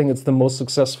still, I think it's the most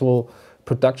successful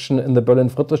production in the Berlin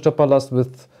Friedrichstadtpalast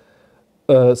with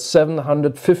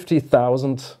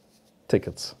 750,000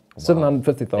 tickets. Wow.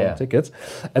 750,000 tickets.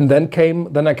 And then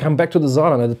I come back to the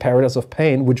Saarland at the Paradise of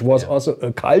Pain, which was also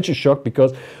a culture shock,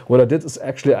 because what I did is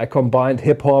actually I combined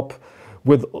hip-hop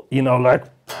with, you know, like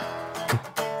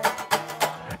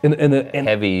in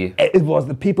heavy. It was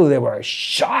the people, they were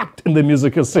shocked in the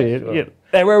musical scene. Sure. You know,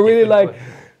 they were really like,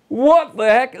 what the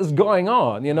heck is going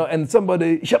on? You know, and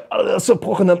somebody,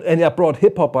 and I brought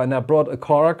hip-hop, and I brought a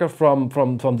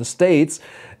choreographer from the States.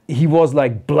 He was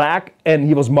like black, and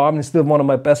he was Marvin, he's still one of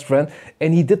my best friends,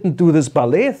 and he didn't do this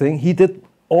ballet thing, he did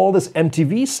all this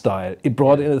MTV style it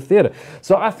brought in the theater.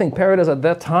 So I think Paradise at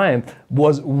that time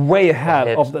was way ahead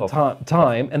of the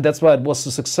time, and that's why it was so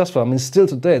successful. I mean, still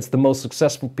today, it's the most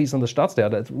successful piece on the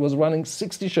Staatstheater. It was running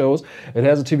 60 shows, it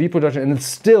has a TV production, and it's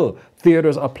still,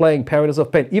 theaters are playing Paradise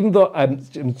of Pain. Even though I'm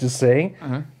just saying,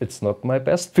 it's not my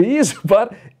best piece,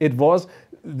 but it was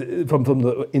from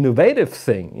the innovative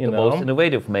thing, you know. The most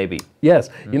innovative, maybe. Yes.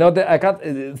 You know, I got,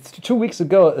 2 weeks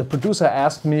ago, a producer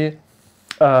asked me,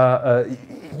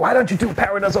 why don't you do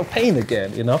Paradise of Pain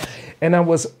again, you know? And I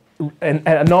was, and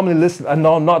I normally listen, I'm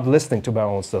not listening to my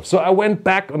own stuff. So I went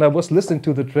back and I was listening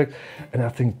to the track, and I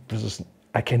think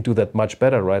I can do that much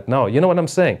better right now. You know what I'm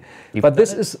saying? But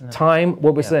this is time,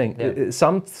 what we're saying. Yeah.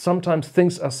 Sometimes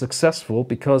things are successful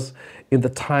because in the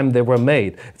time they were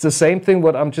made. It's the same thing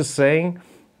what I'm just saying.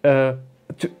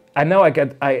 I know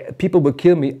people will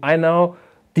kill me. I know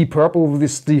Deep Purple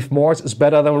with Steve Morse is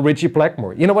better than Richie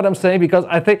Blackmore. You know what I'm saying? Because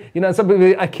I think, you know, some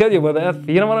people, I kill you with that.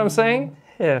 You know what I'm saying?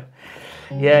 Yeah.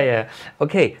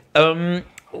 Okay.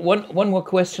 One more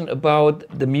question about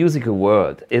the musical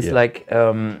world. It's like,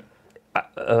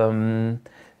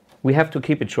 we have to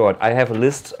keep it short. I have a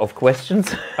list of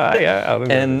questions.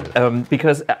 And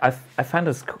because I find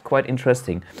this quite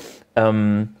interesting.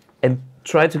 And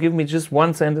try to give me just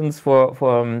one sentence for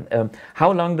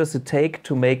how long does it take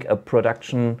to make a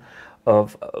production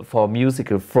for a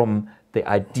musical from the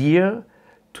idea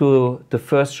to the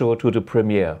first show to the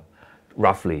premiere,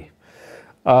 roughly?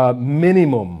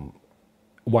 Minimum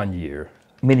 1 year.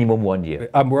 Minimum 1 year.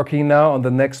 I'm working now on the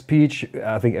next pitch.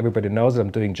 I think everybody knows it. I'm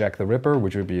doing Jack the Ripper,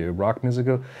 which will be a rock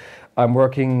musical. I'm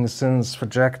working for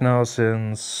Jack now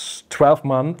since 12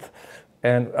 months,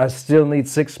 and I still need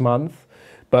 6 months.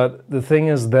 But the thing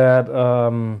is that,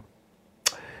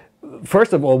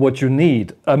 first of all, what you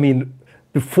need, I mean,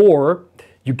 before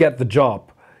you get the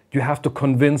job, you have to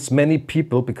convince many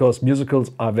people because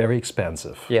musicals are very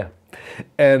expensive. Yeah.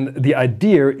 And the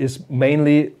idea is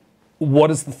mainly,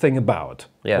 what is the thing about?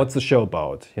 Yeah. What's the show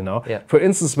about? You know. Yeah. For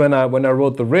instance, when I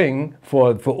wrote The Ring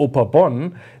for Oper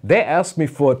Bonn, they asked me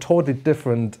for a totally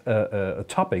different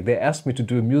topic. They asked me to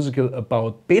do a musical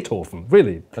about Beethoven,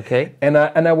 really. Okay. And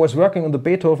I was working on the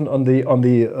Beethoven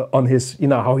on his, you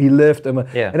know, how he lived, and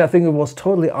I think it was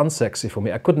totally unsexy for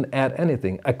me. I couldn't add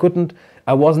anything.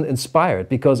 I wasn't inspired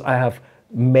because I have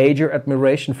major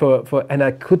admiration for and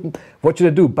I couldn't, what should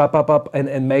I do,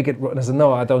 and make it, and I said,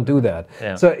 no, I don't do that.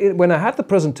 Yeah. So when I had the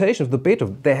presentation of the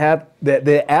Beethoven,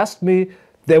 they asked me,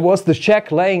 there was the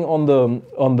check laying on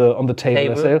the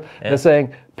table. They're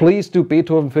saying, please do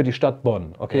Beethoven für die Stadt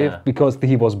Bonn, okay? Yeah. Because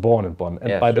he was born in Bonn.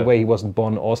 And by the way, he wasn't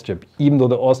born in Austria. Even though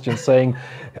the Austrians saying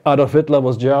Adolf Hitler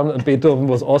was German and Beethoven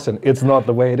was Austrian. It's not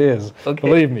the way it is,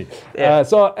 believe me. Yeah.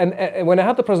 And when I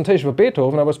had the presentation for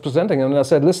Beethoven, I was presenting him and I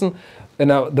said, listen, and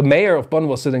now the mayor of Bonn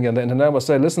was sitting there, and I was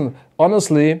saying, listen,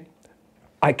 honestly,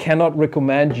 I cannot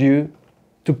recommend you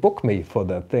to book me for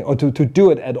that thing, or to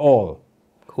do it at all.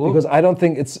 Cool. Because I don't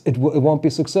think it won't be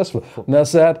successful. Cool. And I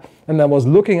said, and I was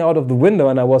looking out of the window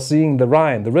and I was seeing the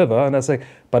Rhine, the river, and I said,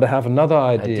 but I have another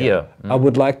idea. I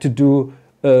would like to do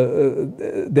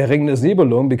Der Ring des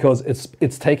Nibelungen because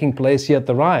it's taking place here at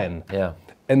the Rhine. Yeah.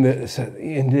 And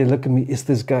they look at me, is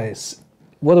this guy,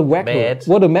 what a wacko!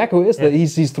 What a macro is that?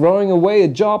 He's throwing away a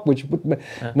job which would.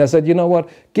 And I said, you know what?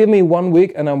 Give me 1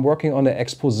 week, and I'm working on an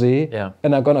exposé,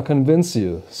 and I'm gonna convince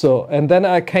you. So, and then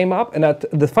I came up, and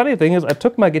the funny thing is, I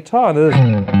took my guitar and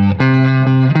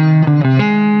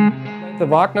the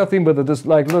Wagner theme, but this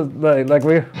like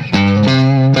we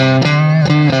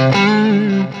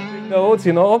notes,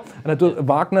 you know, and I do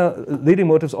Wagner leading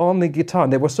motifs on the guitar,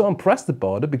 and they were so impressed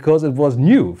about it because it was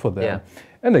new for them. Yeah.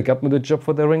 And they got me the job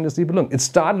for Der Ring des Nibelungen. It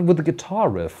started with the guitar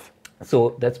riff.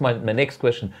 So that's my next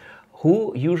question.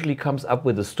 Who usually comes up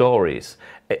with the stories?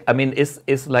 I mean,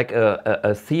 is like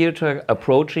a theater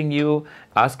approaching you,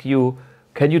 ask you,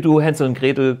 can you do Hansel and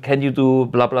Gretel, can you do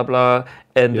blah, blah, blah,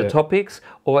 and the topics?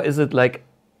 Or is it like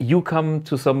you come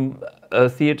to some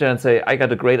theater and say, I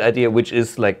got a great idea, which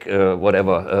is like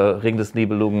whatever, Ring des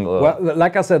Nibelungen? Well,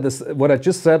 like I said, what I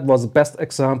just said was the best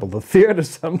example. The theater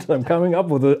sometimes coming up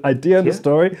with an idea and the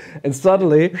story, and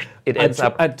suddenly it ends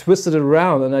up. I twisted it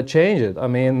around and I changed it. I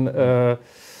mean,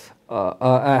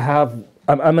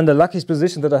 I'm in the luckiest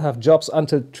position that I have jobs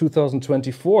until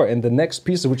 2024, and the next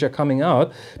pieces which are coming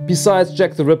out, besides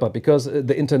Jack the Ripper, because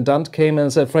the intendant came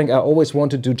and said, Frank, I always want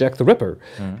to do Jack the Ripper.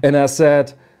 And I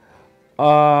said,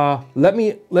 let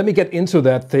me get into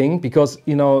that thing, because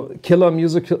you know, killer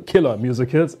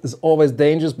musicals is always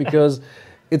dangerous because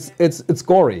it's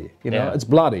gory, you know, it's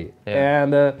bloody,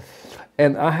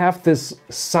 And I have this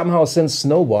somehow since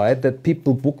Snow White that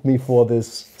people book me for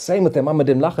this. Same with the Mann mit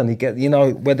dem Lachen. He get, you know,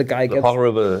 where the guy gets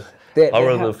horrible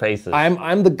faces.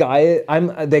 I'm the guy.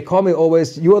 They call me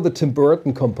always. You are the Tim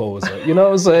Burton composer. You know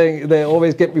what I'm saying? They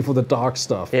always get me for the dark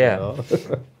stuff. Yeah. You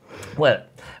know? Well,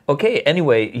 okay.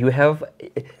 Anyway, you have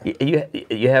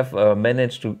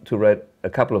managed to write a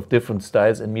couple of different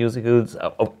styles in musicals,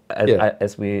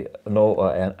 as we know,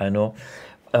 or I know.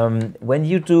 When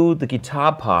you do the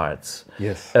guitar parts,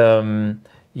 yes.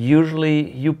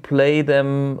 Usually you play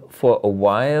them for a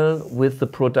while with the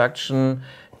production,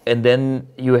 and then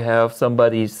you have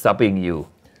somebody subbing you.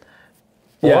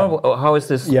 Yeah. Or how is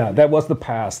this? Yeah, that was the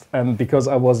past, and because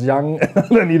I was young,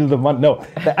 I needed the money. No,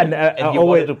 and you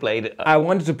wanted to play it. I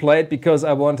wanted to play it because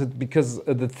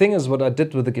the thing is, what I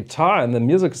did with the guitar in the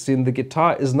music scene, the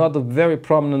guitar is not a very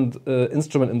prominent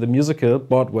instrument in the musical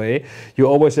Broadway. You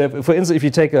always have, for instance, if you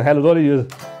take a Hello Dolly, you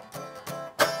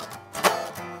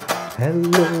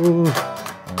hello.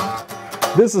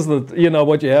 This is the, you know,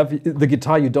 what you have, the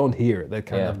guitar you don't hear, that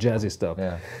kind of jazzy stuff.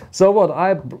 Yeah. So what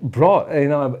I brought, you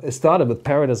know, I started with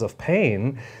Paradise of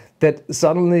Pain, that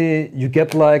suddenly you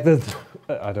get like the,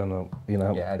 I don't know, you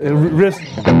know, riff.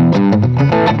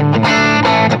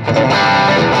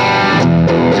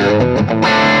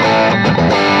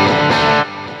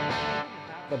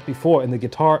 But before in the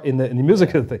guitar, in the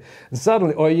musical thing, and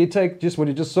suddenly, or you take just what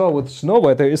you just saw with Snow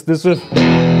White, there is this riff.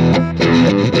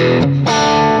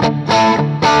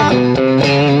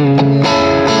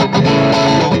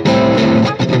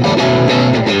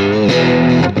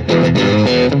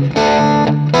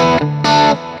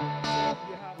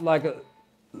 Like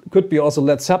could be also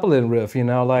Led Zeppelin riff, you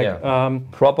know, like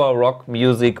proper rock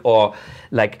music, or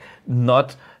like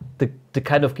not the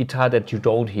kind of guitar that you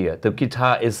don't hear. The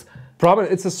guitar is probably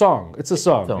it's a song,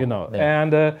 you know. Yeah.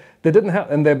 And they didn't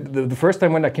have, and the first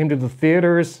time when I came to the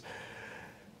theaters,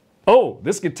 oh,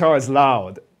 this guitar is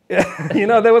loud. You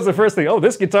know, that was the first thing. Oh,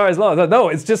 this guitar is loud. No,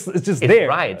 it's just there.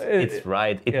 Right. It's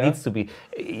right. It needs to be.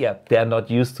 Yeah, they're not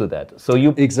used to that. So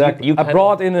you exactly. You I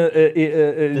brought in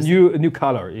a new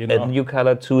color. You know, a new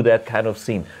color to that kind of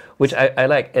scene, which I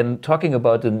like. And talking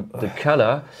about the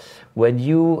color, when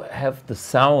you have the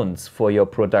sounds for your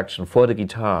production for the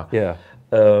guitar. Yeah.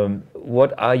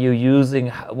 What are you using?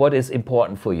 What is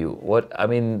important for you? What I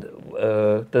mean,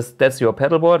 that's your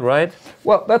pedalboard, right?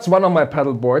 Well, that's one of my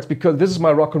pedal boards, because this is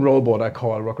my rock and roll board. I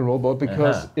call it rock and roll board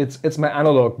because it's my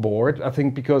analog board. I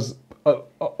think because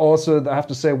also I have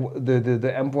to say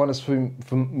the amp one is for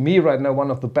me right now one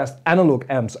of the best analog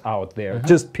amps out there.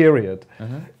 Just period.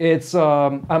 It's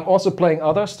I'm also playing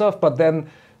other stuff, but then.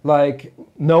 Like,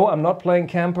 no, I'm not playing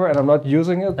Camper and I'm not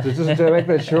using it. This is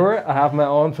directly sure. I have my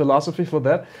own philosophy for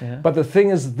that. Yeah. But the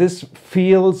thing is, this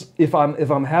feels, if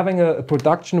I'm having a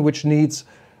production which needs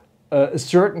a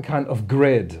certain kind of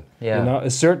grid, you know, a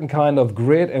certain kind of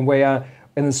grid, and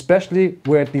and especially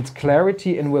where it needs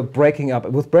clarity and we're breaking up.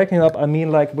 With breaking up, I mean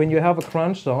like when you have a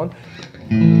crunch sound,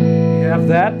 you have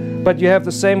that, but you have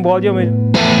the same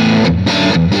volume.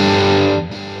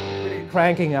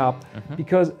 Cranking up,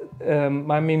 because I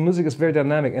mean, music is very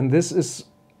dynamic, and this is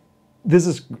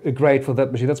great for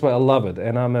that machine. That's why I love it.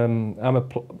 And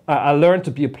I learned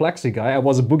to be a plexi guy. I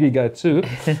was a boogie guy too,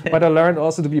 but I learned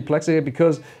also to be a plexi guy,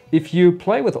 because if you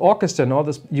play with orchestra and all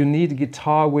this, you need a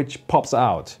guitar which pops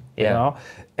out. You know?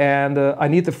 And I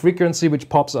need the frequency which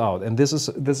pops out, and this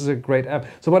is a great amp.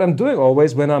 So what I'm doing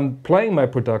always when I'm playing my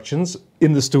productions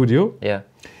in the studio. Yeah.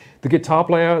 The guitar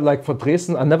player, like for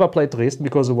Dresden, I never played Dresden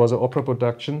because it was an opera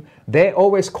production. They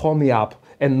always call me up.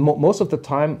 And most of the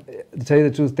time, to tell you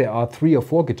the truth, there are 3 or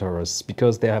 4 guitarists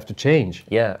because they have to change.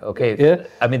 Yeah, okay. Yeah?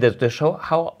 I mean, the show,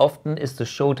 how often is the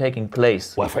show taking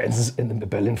place? Well, for instance, in the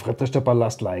Berlin Friedrichstadt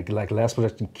Palast, like last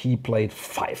production, Key played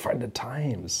 500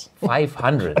 times.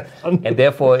 500? And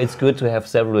therefore, it's good to have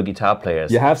several guitar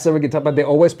players. You have several guitar, but they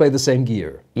always play the same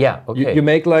gear. Yeah, okay. You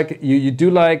make like, you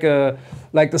do like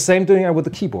the same thing with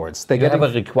the keyboards. They have a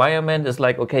requirement. It's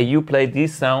like, okay, you play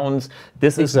these sounds.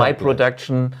 This is my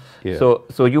production. Yeah.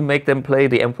 So you make them play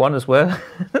the amp1 as well?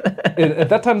 At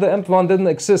that time, the amp1 didn't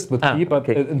exist with Key, but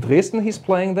in Dresden he's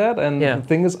playing that. And the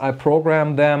thing is, I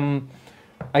programmed them.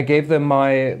 I gave them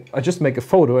I just make a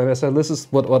photo and I said, this is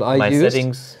what I use. My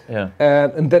settings,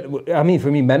 and that, I mean,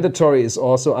 for me, mandatory is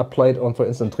also, I played on, for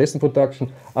instance, Dresden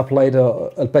production, I played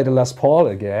a Les Paul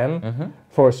again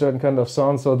for a certain kind of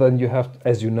sound. So then you have,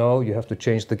 as you know, you have to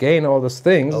change the gain, all those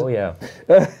things. Oh, yeah.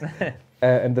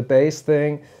 And the bass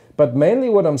thing. But mainly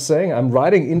what I'm saying, I'm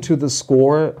writing into the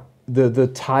score the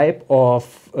type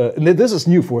of, and this is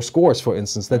new for scores, for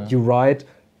instance, that you write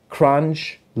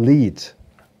crunch lead.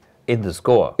 in the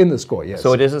score. In the score, yes.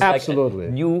 So this is absolutely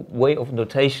like a new way of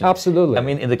notation. Absolutely. I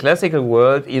mean, in the classical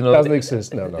world, you know, doesn't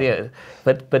exist. No. Yeah,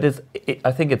 but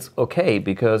I think it's okay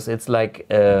because it's like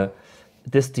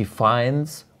this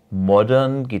defines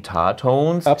modern guitar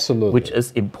tones. Absolutely. Which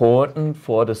is important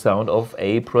for the sound of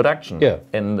a production. Yeah.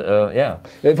 And yeah.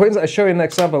 For instance, I show you an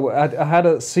example. I had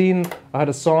a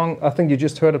song. I think you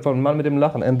just heard it from Mann mit dem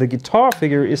Lachen, and the guitar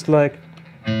figure is like.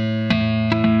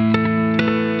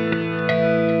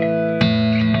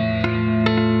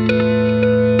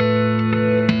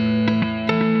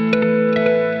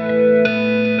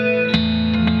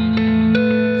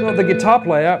 The guitar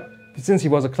player, since he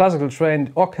was a classical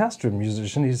trained orchestral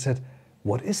musician, he said,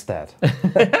 "What is that?"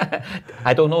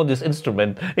 I don't know this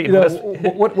instrument.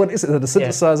 What is it? The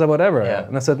synthesizer, whatever. Yeah.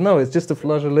 And I said, "No, it's just a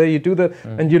flageolet. You do that,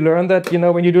 and you learn that. You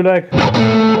know, when you do like."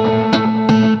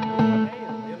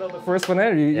 First one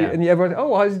there, and you ever,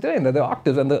 oh, how's he doing that? The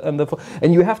octaves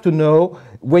and you have to know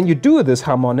when you do this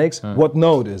harmonics, what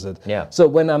note is it? Yeah. So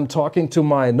when I'm talking to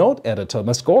my note editor,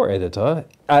 my score editor,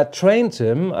 I trained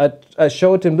him. I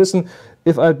showed him, listen,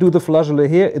 if I do the flageolet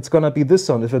here, it's gonna be this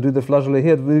sound. If I do the flageolet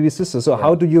here, it will be this. So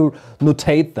how do you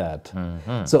notate that?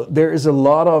 So there is a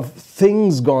lot of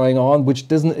things going on which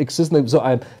doesn't exist.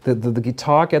 So the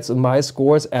guitar gets in my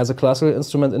scores as a classical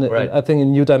instrument in I think a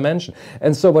new dimension.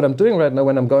 And so what I'm doing right now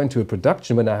when I'm going to a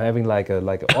production, when I'm having like an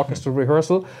orchestral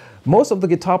rehearsal, most of the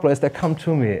guitar players, they come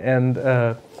to me and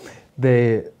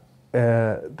they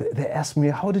ask me,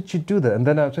 how did you do that? And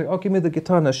then I say, oh, give me the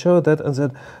guitar, and I show that and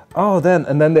said, oh,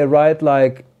 and then they write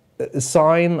like a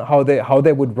sign how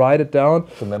they would write it down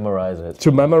to memorize it.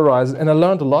 To memorize it, and I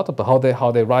learned a lot about how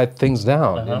they write things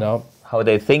down. You know, how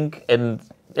they think, and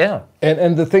yeah.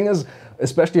 And the thing is,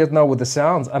 especially now with the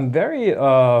sounds, I'm very.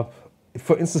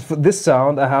 For instance, for this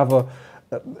sound, I have a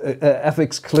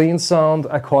FX clean sound.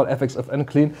 I call it FXFN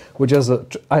clean, which is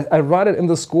I write it in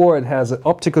the score. It has an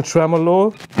optical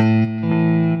tremolo,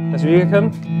 as you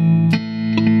can,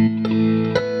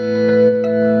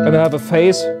 and I have a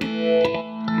phase. It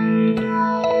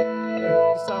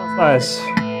sounds nice.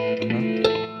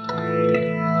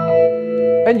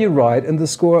 And you write in the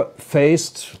score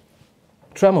phased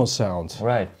tremolo sound.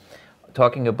 Right.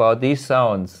 Talking about these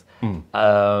sounds,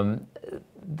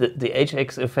 the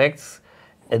HX effects.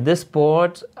 And this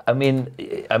board, I mean,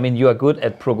 you are good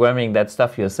at programming that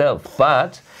stuff yourself.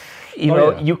 But you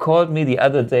know, you called me the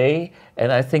other day,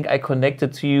 and I think I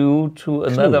connected to you to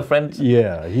another friend.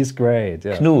 Yeah, he's great.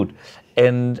 Yeah. Knut,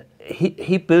 and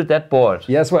he built that board.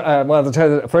 Yes. Well, to tell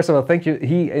you, first of all, thank you.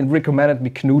 He recommended me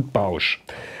Knut Bausch.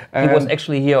 He was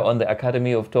actually here on the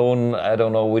Academy of Tone. I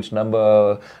don't know which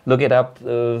number. Look it up.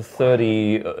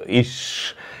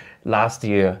 30-ish last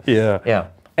year. Yeah. Yeah.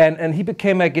 And he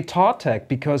became a guitar tech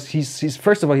because he's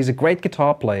first of all, he's a great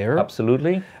guitar player.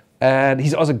 Absolutely. And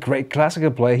he's also a great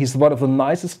classical player. He's one of the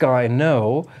nicest guys I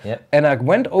know. Yeah. And I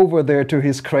went over there to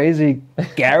his crazy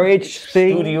garage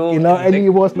thing, studio, you know, and he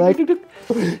was like, you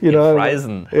know,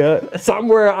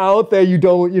 somewhere out there you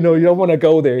don't want to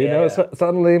go there, you know. So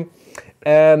suddenly,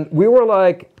 and we were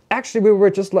like, actually, we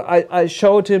were just like, I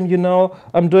showed him, you know,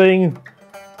 I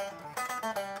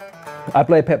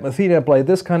play Pat Metheny, I play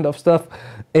this kind of stuff.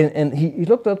 And he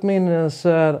looked at me and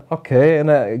said, okay,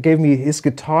 and gave me his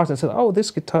guitars and said, oh,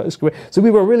 this guitar is great. So we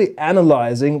were really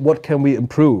analyzing what can we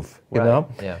improve, you know?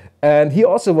 Yeah. And he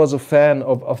also was a fan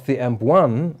of the amp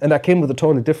 1, and I came with a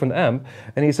totally different amp,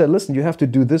 and he said, listen, you have to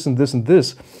do this and this and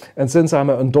this. And since I'm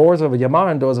an endorser, a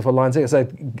Yamaha endorser for Line 6, I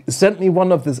said, send me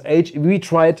one of this H. We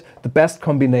tried the best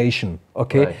combination,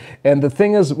 okay? Right. And the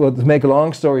thing is, well, to make a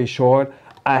long story short,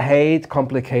 I hate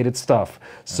complicated stuff.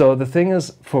 So the thing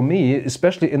is, for me,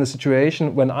 especially in a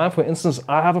situation when for instance,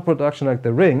 I have a production like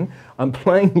The Ring, I'm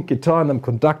playing guitar and I'm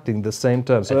conducting at the same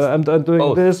time. So I'm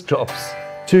doing this. Jobs.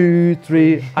 2,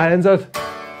 3,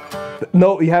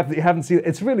 no, you haven't seen it.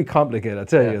 It's really complicated, I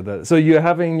tell you that. So you're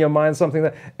having in your mind something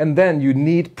that, and then you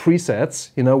need presets,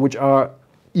 you know, which are,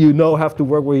 you know, have to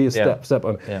work where you step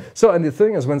on. Yeah. So, and the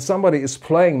thing is, when somebody is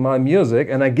playing my music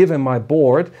and I give him my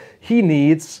board, he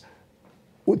needs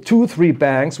 2, 3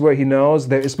 banks where he knows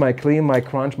there is my clean, my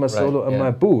crunch, my solo, and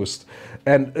my boost.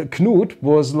 And Knut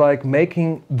was like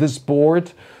making this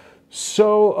board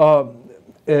so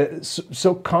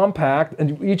so compact,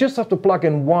 and you just have to plug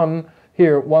in one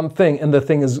thing, and the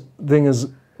thing is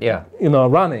you know,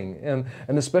 running. And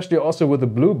especially also with the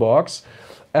Blue Box,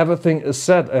 everything is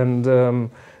set, and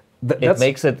it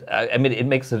makes it. I mean, it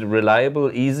makes it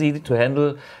reliable, easy to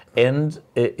handle, and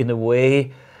in a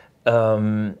way.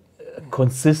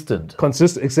 Consistent,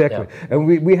 exactly. Yeah. And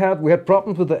we had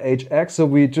problems with the HX, so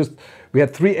we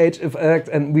had 3 HFX,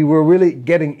 and we were really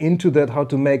getting into that, how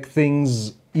to make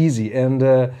things easy. And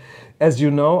as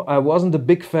you know, I wasn't a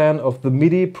big fan of the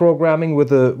MIDI programming with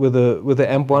the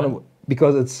amp one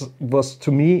because it was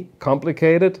to me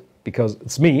complicated. Because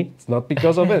it's me, it's not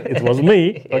because of it. It was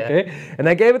me, okay. And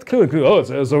I gave it Knut. Oh,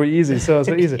 it's so easy, so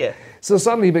easy. Yeah. So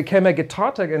suddenly he became a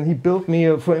guitar tech, and he built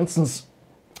me, for instance.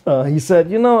 He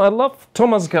said, you know, I love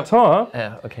Thomas' guitar.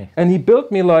 Yeah, okay. And he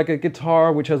built me like a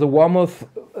guitar which has a Warmoth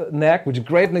neck, which is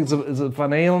great. It's a Van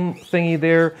Halen thingy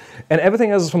there. And everything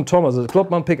else is from Thomas. The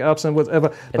Klopman pickups and whatever.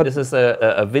 And but this is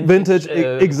a vintage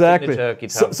exactly.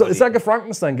 Guitar so it's like a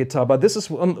Frankenstein guitar, but this is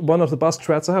one of the best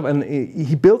strats I have. And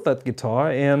he built that guitar,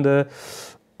 and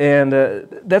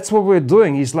that's what we're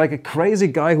doing. He's like a crazy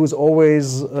guy who's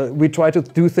always, we try to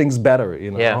do things better, you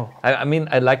know. Yeah, I mean,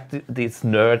 I like these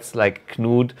nerds like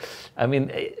Knut. I mean,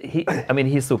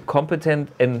 he's so competent,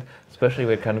 and especially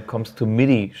when it kind of comes to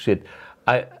MIDI shit.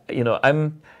 He's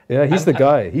the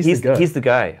guy. He's the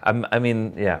guy. I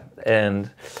mean, yeah. And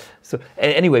so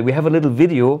anyway, we have a little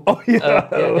video. Oh yeah.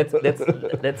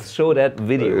 Let's show that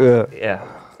video. Yeah.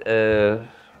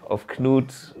 Of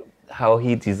Knut. How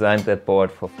he designed that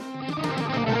board for.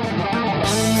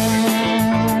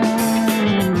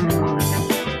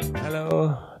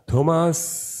 Hello,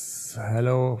 Thomas.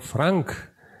 Hello, Frank.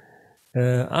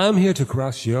 I'm here to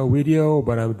crush your video,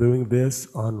 but I'm doing this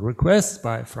on request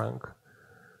by Frank.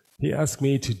 He asked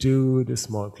me to do this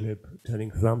small clip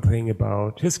telling something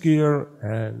about his gear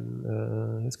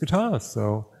and his guitars.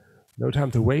 So, no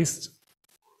time to waste.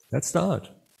 Let's start.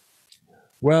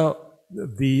 Well,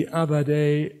 the other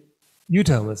day, you,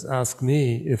 Thomas, asked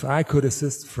me if I could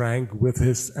assist Frank with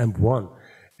his amp1.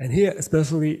 And here,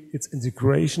 especially, its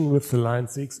integration with the Line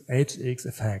 6 HX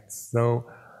effects. So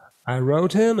I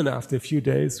wrote him, and after a few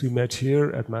days, we met here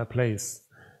at my place.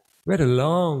 We had a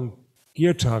long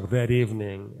gear talk that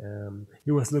evening.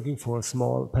 He was looking for a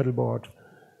small pedalboard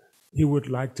he would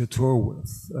like to tour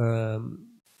with.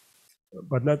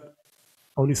 But not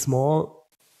only small,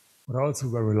 but also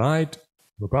very light,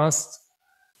 robust,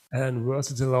 and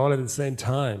versatile all at the same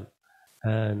time.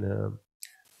 And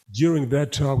during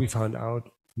that talk, we found out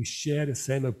we share the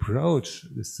same approach,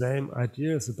 the same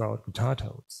ideas about guitar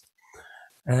tones.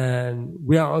 And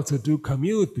we also do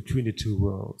commute between the two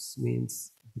worlds,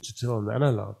 means digital and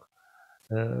analog.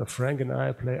 Frank and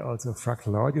I play also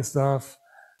fractal audio stuff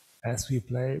as we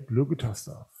play BluGuitar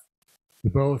stuff. We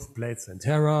both played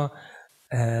Santera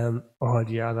and all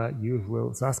the other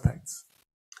usual suspects.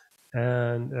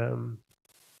 And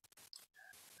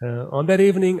on that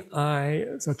evening, I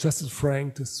suggested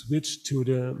Frank to switch to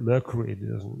the Mercury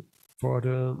edition for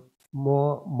the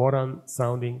more modern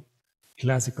sounding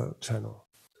classical channel.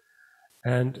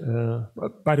 And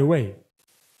by the way,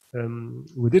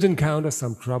 we did encounter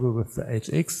some trouble with the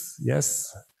HX.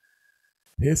 Yes,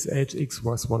 his HX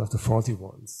was one of the faulty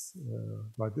ones,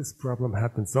 but this problem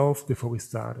had been solved before we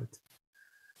started.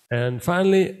 And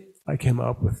finally, I came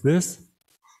up with this.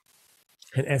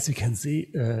 And as you can see,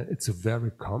 it's a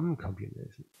very common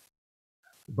combination.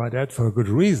 By that, for a good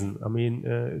reason. I mean,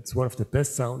 it's one of the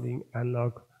best sounding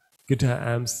analog guitar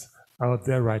amps out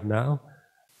there right now,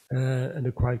 and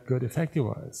a quite good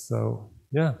effective-wise. So,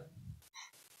 yeah.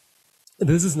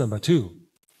 This is number 2,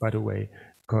 by the way,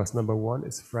 because number 1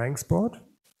 is Frank's board.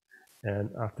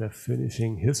 And after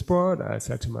finishing his board, I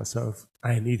said to myself,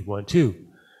 I need one too.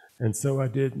 And so I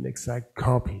did an exact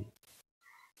copy.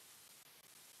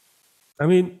 I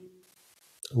mean,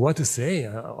 what to say?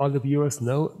 All the viewers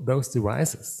know those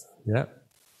devices. Yeah.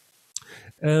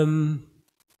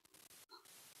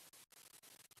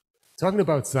 Talking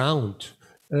about sound,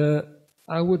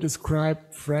 I would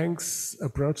describe Frank's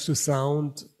approach to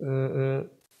sound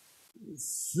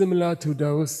similar to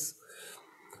those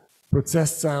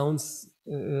processed sounds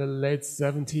late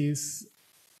 70s,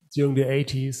 during the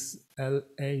 80s,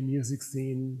 LA music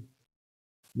scene.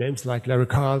 Names like Larry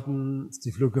Carlton,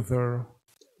 Steve Lukather,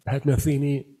 Pat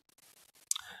Metheny,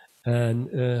 and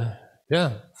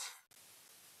yeah,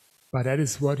 but that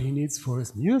is what he needs for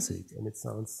his music, and it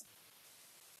sounds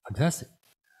fantastic.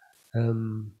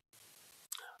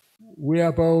 We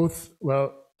are both,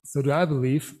 well, so do I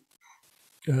believe,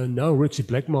 no Richie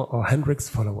Blackmore or Hendrix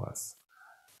followers.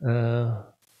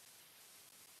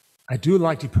 I do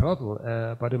like Deep Purple,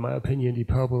 but in my opinion, Deep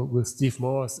Purple with Steve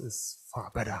Morse is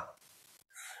far better.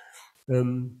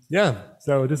 Yeah,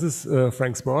 so this is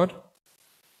Frank's board.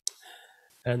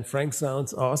 And Frank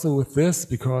sounds awesome with this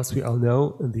because we all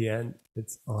know in the end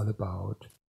it's all about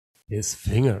his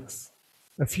fingers.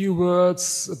 A few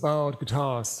words about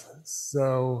guitars.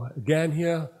 So again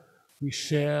here we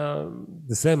share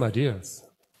the same ideas.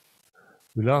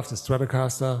 We love the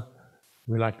Stratocaster,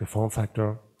 we like the form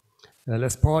factor.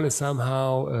 Les Paul is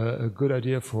somehow a good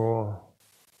idea for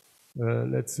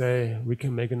let's say we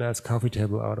can make a nice coffee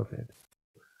table out of it.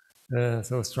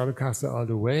 So Stratocaster all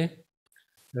the way.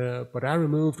 But I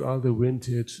removed all the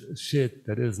vintage shit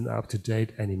that isn't up to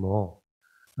date anymore.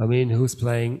 I mean, who's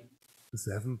playing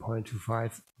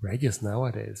 7.25 radius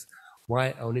nowadays?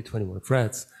 Why only 21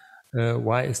 frets?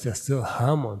 Why is there still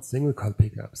hum on single coil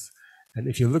pickups? And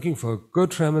if you're looking for a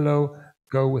good tremolo,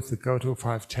 go with the Goto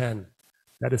 510.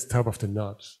 That is top of the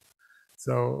notch.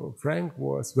 So Frank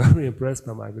was very impressed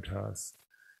by my guitars.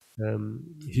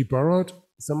 He borrowed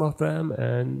some of them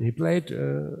and he played,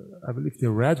 I believe, the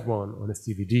red one on his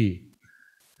DVD.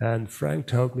 And Frank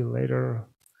told me later,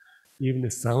 even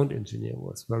the sound engineer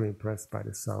was very impressed by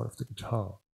the sound of the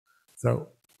guitar. So,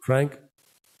 Frank,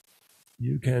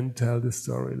 you can tell the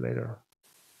story later.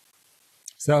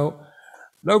 So,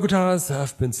 no guitars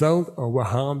have been sold or were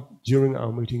harmed during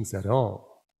our meetings at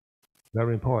all.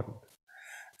 Very important.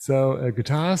 So,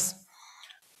 guitars,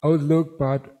 old look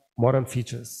but modern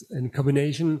features in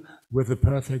combination with the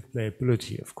perfect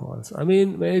playability, of course. I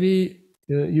mean, maybe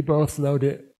you both know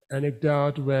the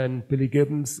anecdote when Billy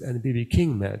Gibbons and B.B.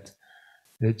 King met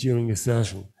during a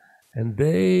session. And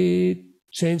they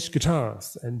changed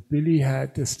guitars. And Billy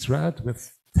had the Strat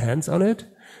with tens on it.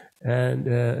 And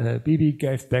B.B.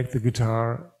 gave back the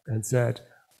guitar and said,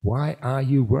 "Why are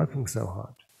you working so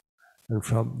hard?" And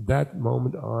from that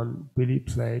moment on, Billy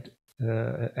played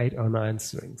 8 or 9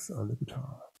 strings on the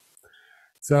guitar.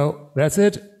 So that's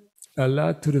it. A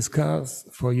lot to discuss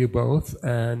for you both.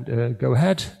 And go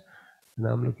ahead. And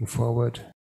I'm looking forward.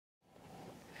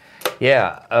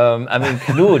 Yeah, I mean,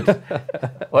 Knut,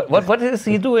 what is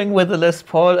he doing with the Les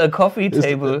Paul, a coffee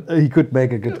table? He could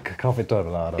make a good coffee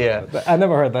table out of it. I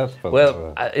never heard that before.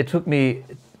 Well, it took me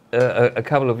a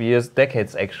couple of years,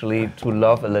 decades actually, to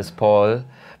love a Les Paul.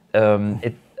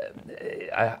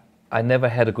 I never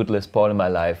had a good Les Paul in my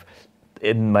life.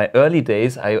 In my early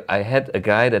days, I had a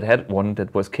guy that had one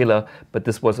that was killer, but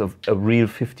this was a real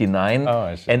 59. Oh,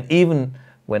 I see. And even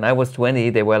when I was 20,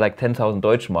 they were like 10,000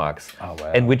 Deutschmarks,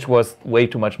 and which was way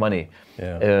too much money.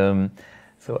 Yeah.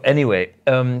 So anyway,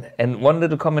 and one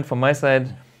little comment from my side,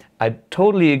 I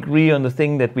totally agree on the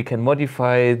thing that we can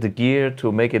modify the gear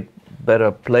to make it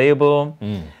better playable,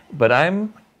 but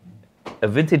I'm a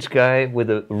vintage guy with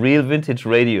a real vintage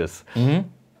radius.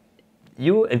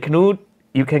 You and Knut,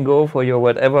 you can go for your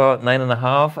whatever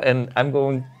 9.5, and I'm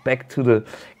going back to the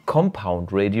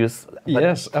compound radius.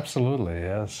 Yes, absolutely,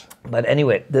 yes. But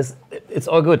anyway, it's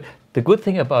all good. The good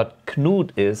thing about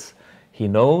Knut is he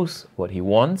knows what he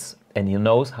wants and he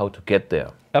knows how to get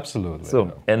there. Absolutely.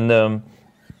 So, and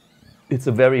it's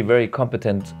a very, very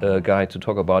competent guy to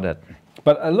talk about that.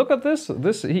 But look at this.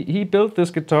 He built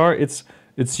this guitar. It's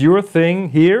your thing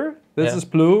here. This is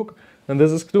Blug. And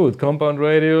this is Knut, compound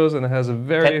radius, and it has a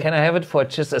very... Can I have it for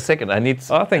just a second? I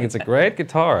think it's a great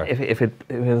guitar. If it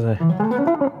is a...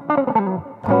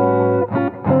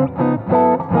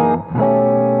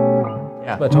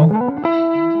 Yeah. My tone?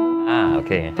 Ah,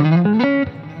 okay.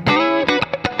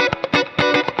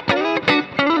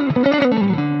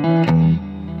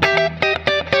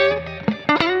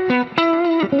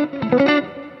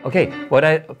 Okay,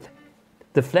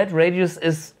 the flat radius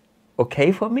is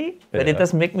okay for me, but it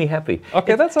doesn't make me happy.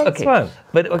 Okay, that's fine.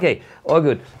 But okay, all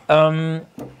good.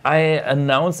 I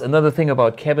announced another thing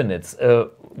about cabinets.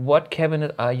 What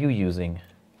cabinet are you using?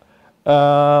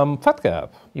 FATCAB.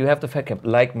 You have the FATCAB,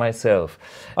 like myself.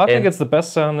 I think it's the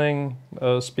best sounding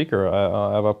speaker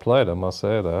I ever played, I must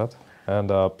say that. And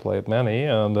I played many,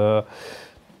 and I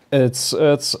had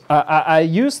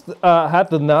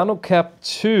the NanoCab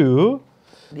too.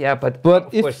 Yeah, but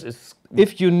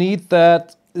if you need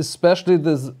that, especially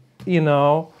this,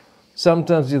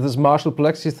 sometimes this Marshall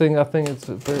Plexi thing, I think it's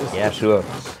very... Yeah, sure.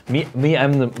 Me,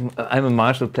 I'm a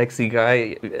Marshall Plexi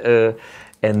guy,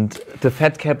 and the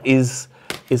FATCAB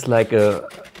is like a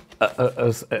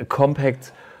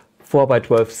compact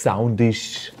 4x12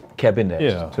 soundish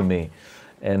cabinet to me.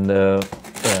 And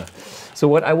yeah. So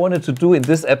what I wanted to do in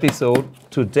this episode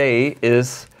today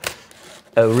is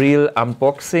a real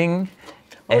unboxing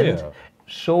and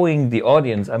showing the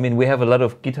audience. I mean, we have a lot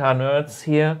of guitar nerds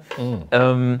here.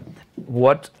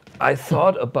 What I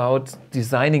thought about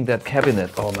designing that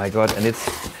cabinet. Oh my God! And it's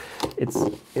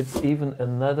even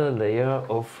another layer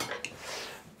of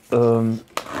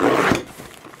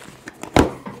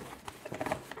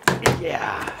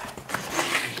yeah.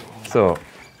 So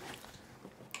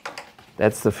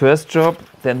that's the first job.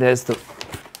 Then there's the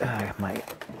my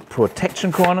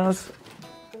protection corners.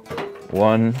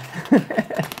 One.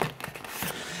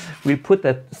 We put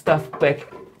that stuff back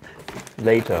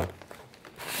later.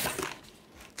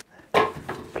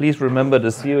 Please remember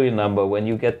the serial number when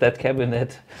you get that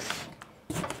cabinet.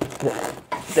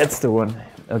 That's the one.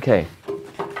 Okay.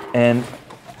 And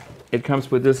it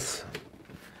comes with this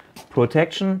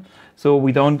protection, so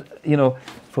we don't, you know,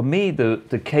 for me,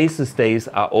 the cases days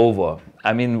are over.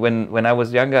 I mean, when I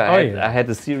was younger, I had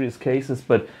the serious cases,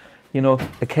 but, you know,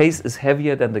 a case is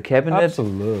heavier than the cabinet.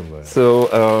 Absolutely.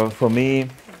 So for me,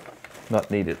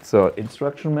 not needed. So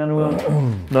instruction manual,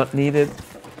 not needed.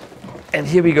 And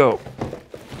here we go.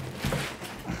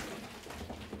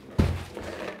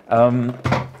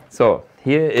 So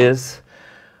here is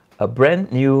a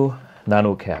brand new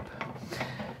NanoCab.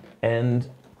 And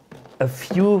a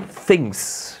few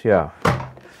things,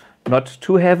 not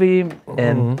too heavy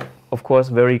and of course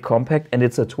very compact, and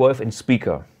it's a 12-inch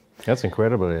speaker. That's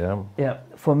incredible, yeah. Yeah,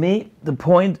 for me the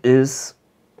point is,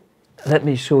 let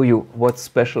me show you what's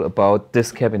special about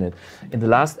this cabinet. In the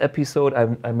last episode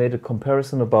I made a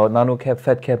comparison about NanoCab,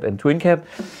 FATCAB and TwinCab,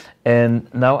 and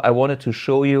now I wanted to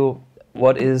show you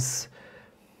what is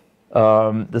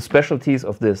the specialties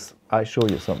of this. I show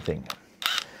you something.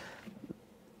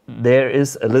 There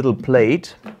is a little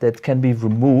plate that can be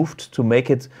removed to make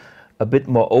it a bit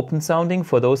more open sounding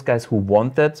for those guys who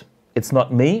want that. It's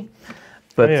not me,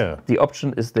 but the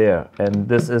option is there, and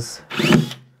this is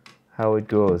how it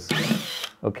goes.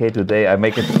 Okay, today I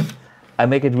make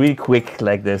it really quick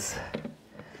like this.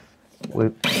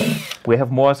 We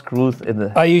have more screws in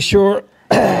the. Are you sure?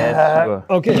 Yes, sure.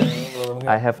 Okay.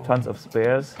 I have tons of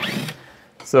spares.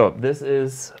 So this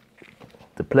is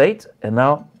the plate, and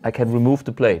now I can remove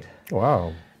the plate.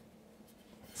 Wow.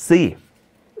 See,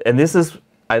 and this is,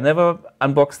 I never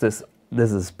unboxed this.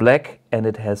 This is black, and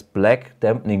it has black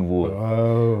dampening wool.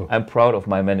 Oh. I'm proud of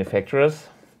my manufacturers.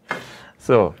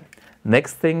 So,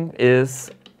 next thing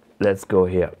is, let's go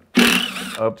here.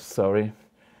 Oops, sorry.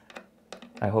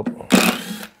 I hope.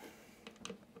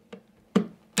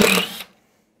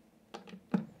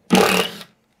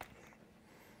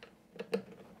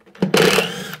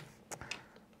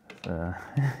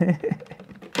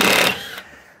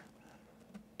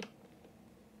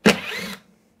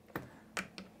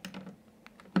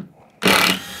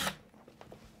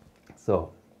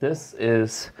 So this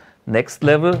is next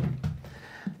level.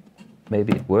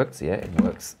 Maybe it works. Yeah, it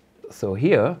works. So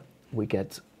here we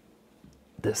get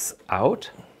this out,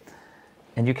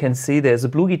 and you can see there's a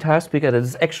BluGuitar speaker that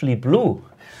is actually blue.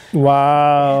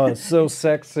 Wow, so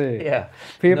sexy. Yeah,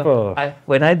 People. No,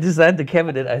 when I designed the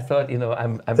cabinet, I thought, you know,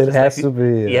 I'm It just has like, to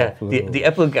be. yeah, the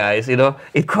Apple guys, you know,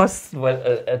 it costs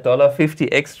 $1.50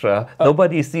 extra.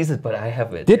 Nobody sees it, but I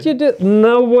have it. Did you do?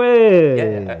 No way.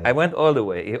 Yeah, I went all the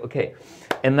way. Okay,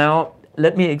 and now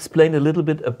let me explain a little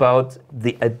bit about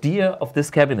the idea of this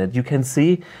cabinet. You can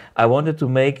see I wanted to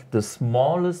make the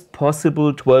smallest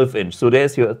possible 12-inch. So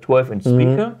there's your 12-inch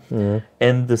speaker,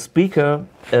 and the speaker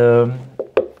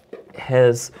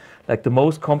has like the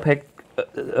most compact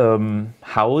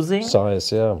housing.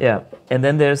 Size, yeah. Yeah, and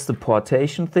then there's the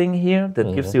portation thing here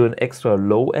that gives you an extra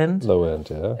low end. Low end,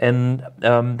 yeah. And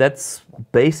that's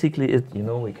basically it. You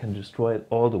know, we can destroy it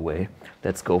all the way.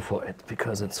 Let's go for it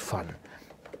because it's fun.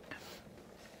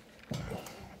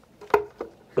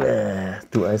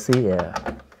 Do I see? Yeah.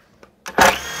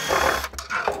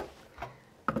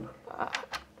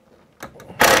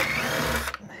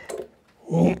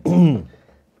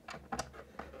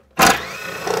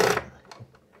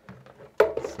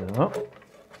 So.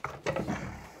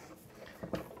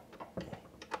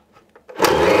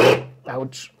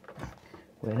 Ouch.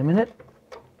 Wait a minute.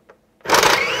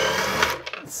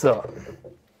 So.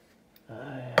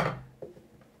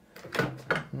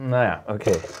 Naja,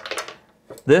 okay.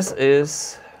 This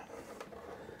is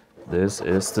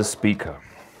the speaker.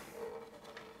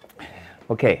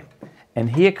 Okay, and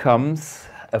here comes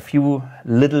a few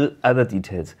little other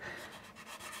details.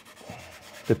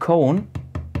 The cone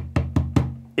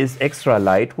is extra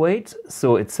lightweight,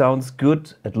 so it sounds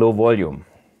good at low volume.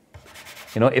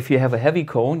 You know, if you have a heavy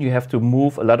cone, you have to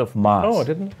move a lot of mass. Oh, I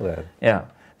didn't know that. Yeah,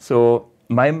 so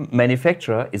my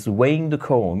manufacturer is weighing the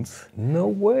cones. No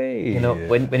way. You know,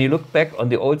 when you look back on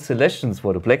the old Celestions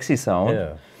for the Plexi sound,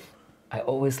 Yeah. I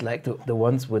always liked the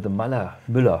ones with the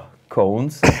Müller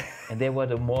cones, and they were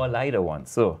the more lighter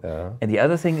ones. So, and the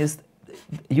other thing is,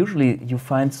 usually you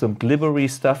find some glibbery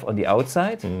stuff on the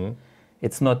outside.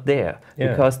 It's not there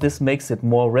because this makes it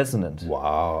more resonant.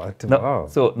 Wow. No,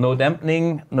 so no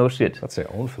dampening, no shit. That's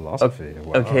their own philosophy.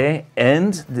 Wow. Okay,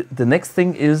 and the next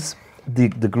thing is the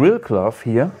grill cloth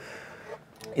here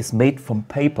is made from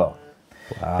paper.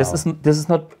 Wow. This is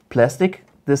not plastic.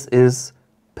 This is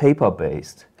paper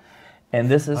based, and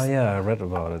this is Oh yeah, I read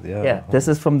about it. Yeah. yeah. This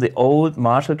is from the old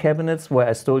Marshall cabinets where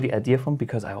I stole the idea from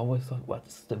because I always thought,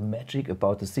 what's the magic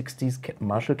about the '60s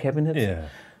Marshall cabinets? Yeah.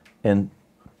 And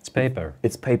It's paper.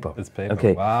 It's paper. It's paper.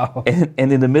 Okay. Wow.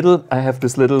 And in the middle, I have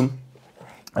this little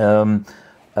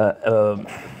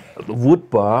wood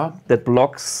bar that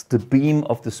blocks the beam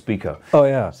of the speaker. Oh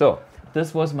yeah. So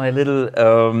this was my little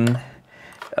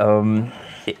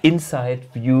inside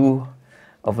view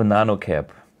of a NanoCab.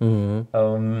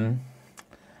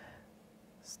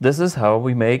 This is how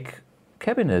we make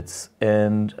cabinets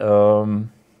and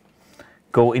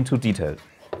go into detail.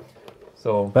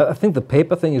 So, But I think the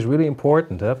paper thing is really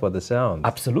important for the sound.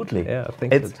 absolutely. Yeah, I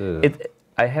think It's, so too.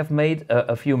 I have made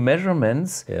a few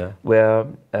measurements Yeah. where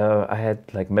I had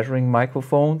like measuring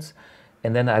microphones,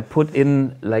 and then I put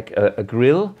in like a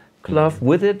grill cloth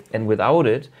with it and without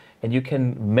it, and you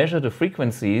can measure the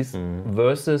frequencies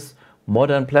versus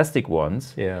modern plastic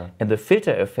ones. Yeah. And the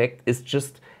filter effect is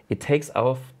just, it takes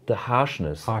off the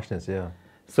harshness. Harshness, yeah.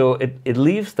 So it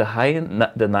leaves the high end,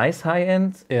 the nice high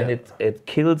end, Yeah. and it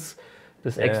kills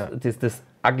this Yeah. this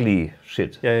ugly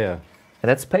shit. Yeah, yeah. And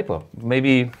that's paper.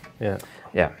 Maybe, Yeah.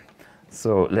 yeah.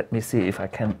 So let me see if I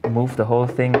can move the whole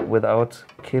thing without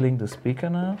killing the speaker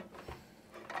now.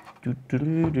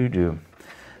 Do.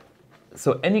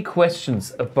 So any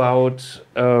questions about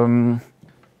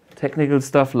technical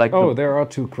stuff like Oh, there are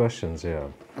 2 questions, yeah.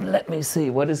 let me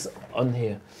see what is on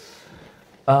here.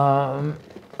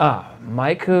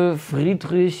 Michael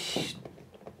Friedrich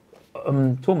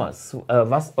Thomas.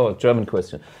 German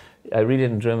question. I read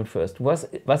it in German first. Was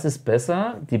ist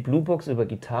besser, die Bluebox über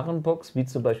Gitarrenbox, wie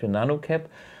zum Beispiel NanoCab,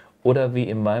 oder wie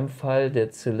in meinem Fall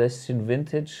der Celestion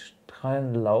Vintage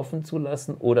rein laufen zu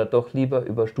lassen, oder doch lieber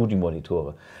über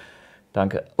Studiomonitore?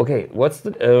 Danke. Okay,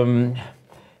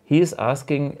 he is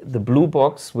asking the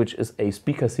Bluebox, which is a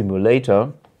speaker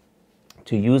simulator,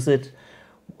 to use it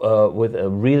with a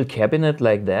real cabinet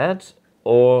like that,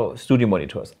 or studio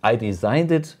monitors. I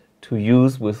designed it to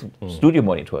use with studio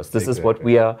monitors. This is what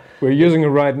we are. We're using it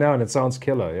right now, and it sounds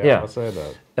killer. Yeah, Yeah. I'll say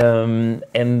that.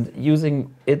 And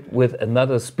using it with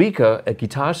another speaker, a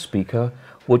guitar speaker,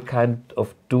 would kind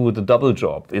of do the double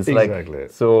job. It's Exactly.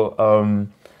 like so.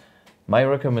 My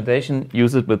recommendation: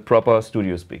 use it with proper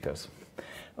studio speakers.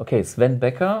 Okay, Sven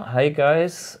Becker. Hi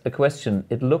guys, a question.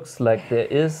 It looks like there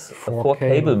is a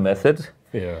 4-cable method.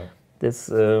 Yeah. This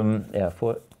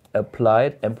for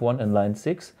applied amp1 and line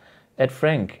 6. At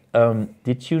Frank,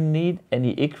 did you need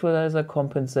any equalizer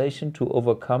compensation to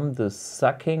overcome the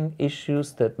sucking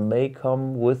issues that may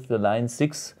come with the line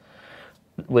 6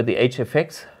 with the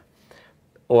HFX?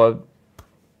 Or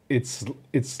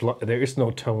there is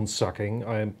no tone sucking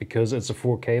because it's a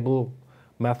 4-cable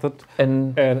method,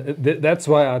 and that's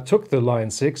why I took the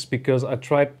line 6, because I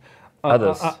tried.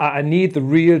 Others. I need the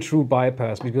real true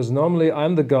bypass, because normally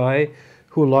I'm the guy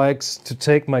who likes to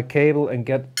take my cable and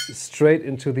get straight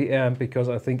into the amp, because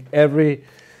I think every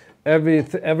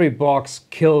box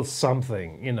kills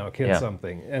something,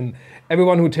 something. And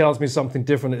everyone who tells me something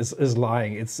different is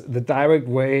lying. It's the direct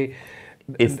way.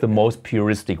 It's the most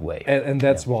puristic way. And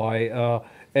that's why.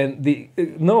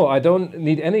 No, I don't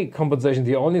need any compensation.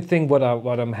 The only thing what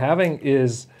I'm having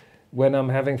is when I'm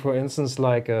having, for instance,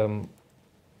 like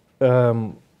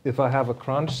if I have a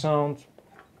crunch sound.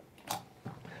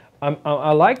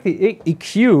 I like the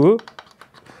EQ,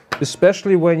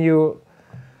 especially when you.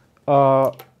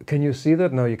 Can you see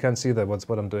that? No, you can't see that. What's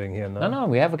what I'm doing here now? No,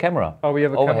 we have a camera. Oh, we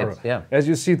have a Overhead, camera. yeah. As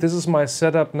you see, this is my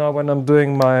setup now when I'm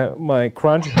doing my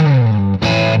crunch.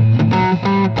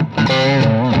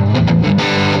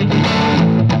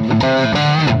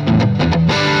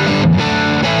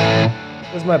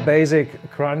 This is my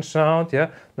basic crunch sound. Yeah.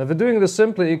 Now, if we're doing the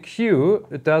simple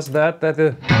EQ, it does that.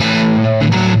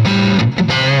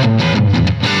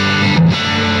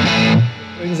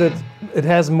 Brings it. It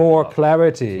has more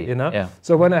clarity, Yeah.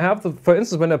 So when I have for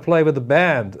instance, when I play with the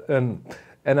band and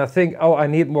I think, oh, I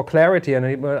need more clarity, and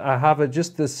I have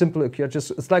just the simple EQ.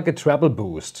 It's like a treble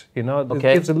boost,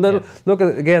 Okay. It gives a little. Yeah. Look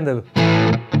at again the.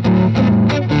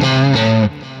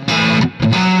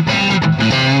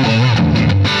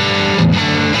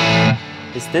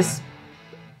 Is this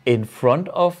in front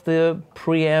of the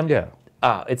preamp? Yeah.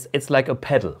 It's like a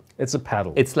pedal. It's a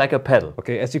pedal. It's like a pedal.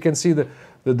 Okay, as you can see,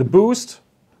 the boost.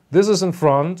 This is in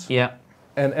front. Yeah.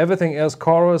 And everything else,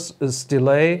 chorus is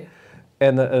delay,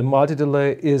 and a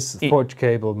multi-delay is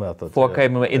 4-cable method.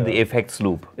 4-cable in the effects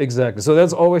loop. Exactly. So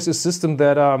that's always a system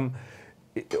that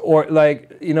or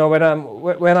like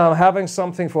when I'm having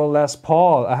something for Les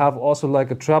Paul, I have also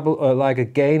like a treble or like a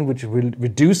gain which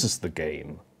reduces the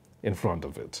gain in front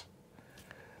of it.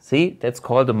 See, that's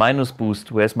called a minus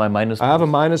boost. Where's my minus boost? I have a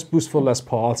minus boost for Les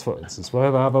Pauls, for instance.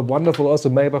 Where I have a wonderful also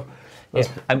Maybach Yeah,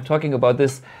 I'm talking about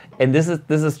this, and this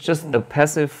is just a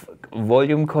passive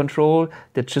volume control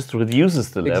that just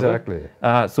reduces the level. Exactly.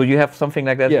 So you have something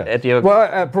like that at your. Well,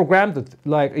 I programmed it.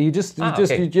 Like you just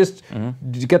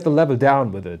you get the level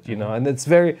down with it, you know. And it's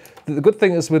very. The good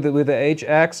thing is with the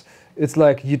HX, it's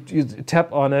like you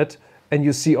tap on it and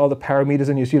you see all the parameters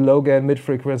and you see low gain, mid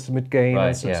frequency, mid gain,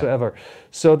 and whatsoever.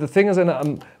 So the thing is,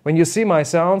 when you see my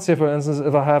sounds here, for instance,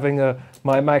 if I'm having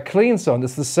my clean sound,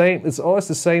 it's the same. It's always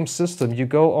the same system. You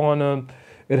go on.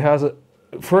 It has a.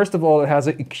 First of all, it has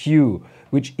an EQ,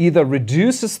 which either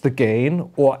reduces the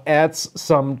gain or adds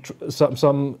some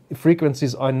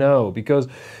frequencies I know. Because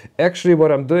actually what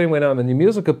I'm doing when I'm in the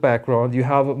musical background, you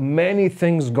have many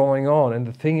things going on. And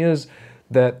the thing is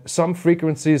that some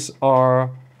frequencies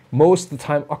are most of the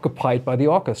time occupied by the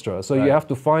orchestra. So you have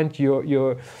to find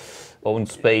your own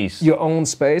space. Your own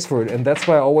space for it. And that's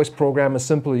why I always program a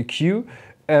simple EQ.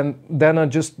 And then I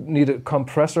just need a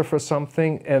compressor for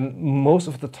something, and most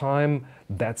of the time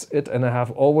that's it. And I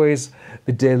have always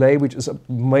a delay, which is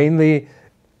mainly,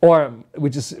 or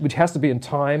which has to be in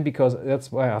time, because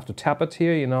that's why I have to tap it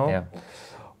here, you know.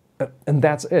 Yeah. And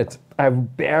that's it. I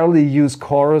barely use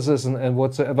choruses and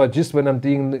whatsoever. Just when I'm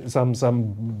doing some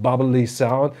bubbly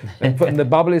sound, and the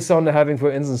bubbly sound I'm having,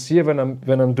 for instance, here when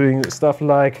I'm doing stuff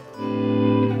like.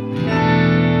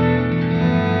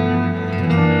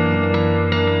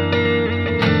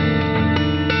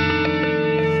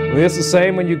 It's the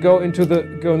same when you go into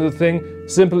the thing.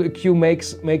 Simple EQ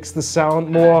makes the sound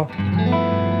more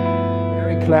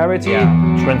very clarity. If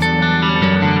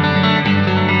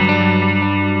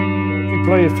you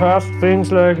play fast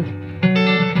things like.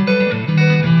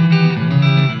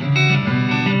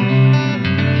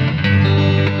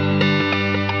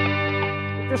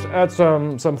 Just add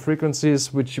some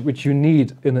frequencies which you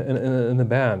need in a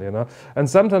band, you know. And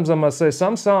sometimes I must say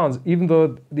some sounds, even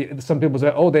though some people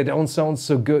say, oh, they don't sound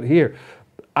so good here.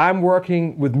 I'm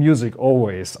working with music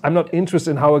always. I'm not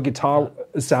interested in how a guitar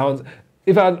sounds.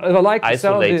 If I like the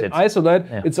sound,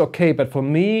 it's okay. But for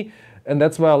me, and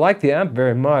that's why I like the amp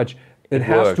very much. It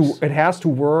has to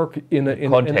work in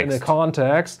a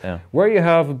context where you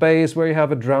have a bass, where you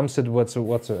have a drum set,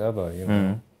 whatsoever, you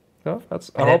know. No,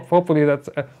 hopefully that's.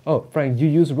 Oh, Frank, you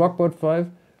use Rockboard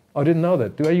 5? I didn't know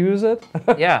that. Do I use it?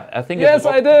 Yeah, I think. Yes,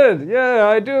 I did. Yeah,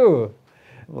 I do.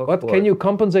 What can you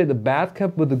compensate the bad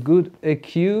cap with a good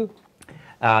EQ?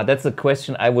 That's a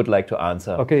question I would like to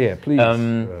answer. Okay, yeah, please.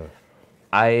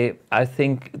 I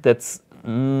think that's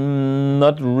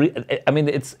not. I mean,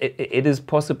 it is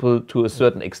possible to a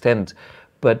certain extent.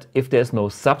 But if there's no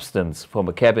substance from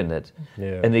a cabinet,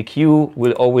 an EQ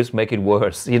will always make it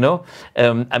worse, you know?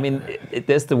 I mean,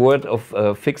 there's the word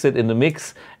of fix it in the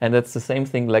mix, and that's the same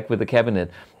thing like with the cabinet.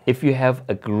 If you have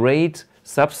a great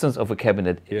substance of a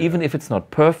cabinet, even if it's not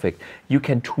perfect, you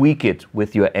can tweak it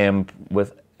with your amp,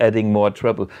 with adding more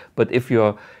treble. But if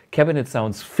your cabinet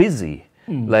sounds fizzy,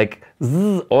 like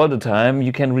zzz, all the time,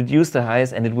 you can reduce the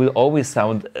highs and it will always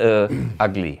sound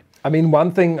ugly. I mean,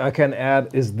 one thing I can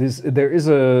add is this. There is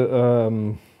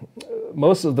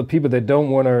most of the people, they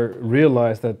don't want to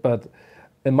realize that, but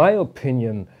in my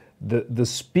opinion, the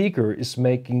speaker is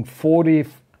making 40,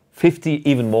 50,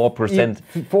 even more percent.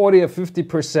 40 or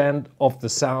 50% of the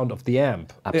sound of the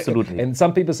amp. Absolutely. And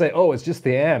some people say, oh, it's just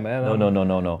the amp. And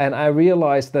no. And I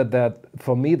realized that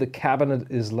for me, the cabinet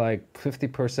is like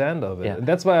 50% of it. Yeah. And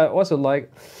that's why I also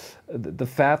like the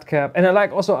FATCAB, and I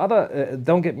like also other,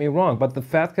 don't get me wrong, but the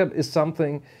FATCAB is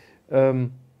something...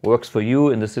 works for you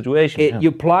in the situation. You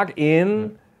plug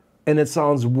in and it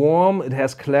sounds warm, it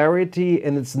has clarity,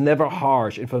 and it's never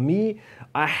harsh. And for me,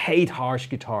 I hate harsh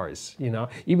guitars, you know.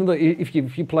 Even though if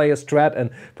you play a Strat, and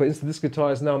for instance, this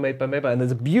guitar is now made by Maybach, and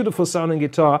it's a beautiful sounding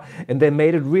guitar, and they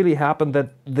made it really happen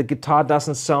that the guitar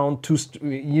doesn't sound too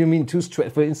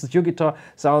Strat. For instance, your guitar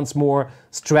sounds more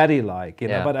Stratty-like, you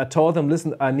know. But I told them,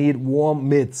 listen, I need warm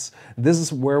mids. This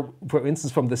is where, for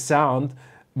instance, from the sound,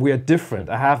 we are different.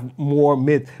 I have more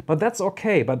mid, but that's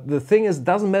okay. But the thing is, it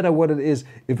doesn't matter what it is.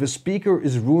 If a speaker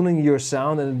is ruining your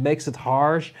sound and it makes it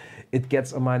harsh, it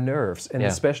gets on my nerves. And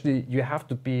especially, you have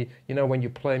to be, you know, when you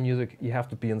play music, you have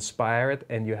to be inspired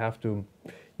and you have to,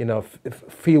 you know,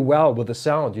 feel well with the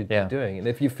sound you're doing. And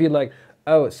if you feel like,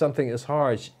 oh, something is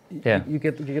harsh, you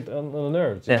get on the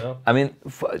nerves, you know? I mean,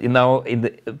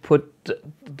 put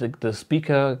the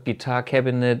speaker, guitar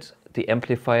cabinet, the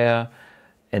amplifier,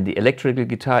 and the electrical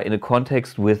guitar in a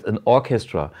context with an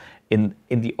orchestra. In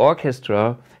the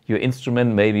orchestra, your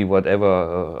instrument may be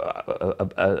whatever,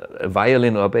 a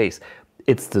violin or a bass.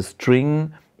 It's the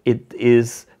string, it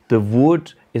is the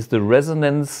wood, is the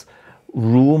resonance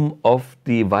room of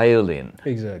the violin.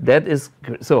 Exactly. That is,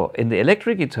 so in the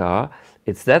electric guitar,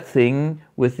 It's that thing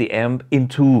with the amp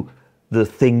into the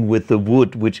thing with the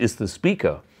wood, which is the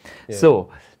speaker. Yeah. So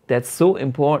that's so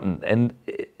important. And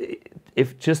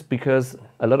if just because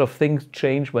a lot of things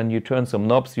change when you turn some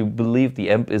knobs, you believe the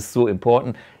amp is so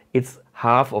important, it's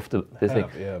half of the thing.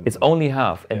 Yeah. It's only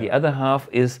half. And the other half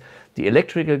is the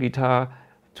electrical guitar,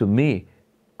 to me,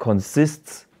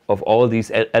 consists of all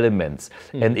these elements.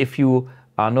 And if you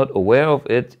are not aware of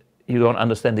it, you don't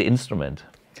understand the instrument.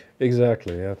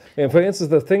 Exactly, yeah. And for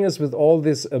instance, the thing is with all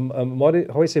these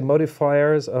how you say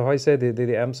modifiers, how you say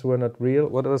the amps were not real.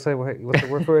 What do I say? What's the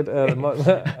word for it?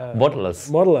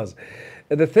 Modelers. Modelers.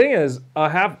 The thing is,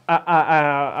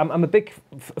 I'm a big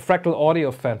fractal audio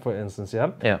fan, for instance.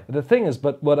 Yeah. Yeah. The thing is,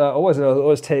 but what I always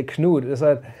tell Knut is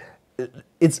that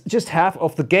it's just half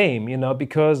of the game, you know,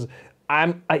 because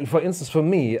for instance, for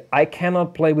me, I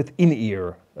cannot play with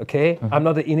in-ear. Okay, I'm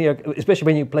not an in-ear, especially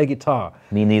when you play guitar.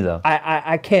 Me neither.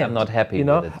 I can't. I'm not happy, you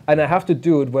know, with it. And I have to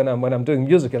do it when I'm doing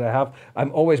music, and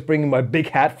I'm always bringing my big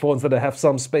headphones that I have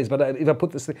some space. But if I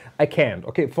put this thing, I can't.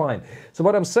 Okay, fine. So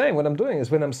what I'm doing is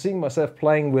when I'm seeing myself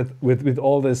playing with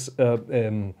all this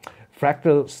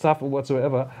fractal stuff or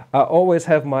whatsoever, I always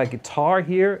have my guitar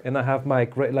here, and I have my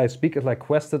great light speakers like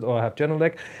Quested or I have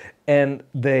Genelec, and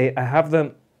I have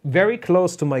them very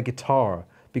close to my guitar,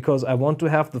 because I want to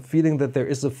have the feeling that there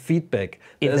is a feedback,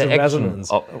 there is a resonance.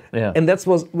 Yeah. And that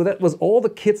was all the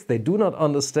kids, they do not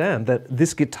understand that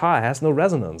this guitar has no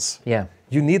resonance. Yeah.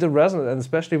 You need a resonance, and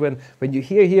especially when you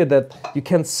hear here that you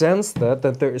can sense that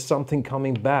there is something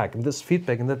coming back, and this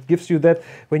feedback, and that gives you that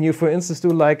when you, for instance, do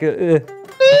like a...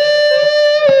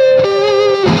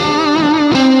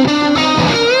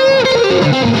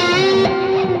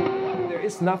 there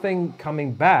is nothing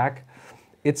coming back,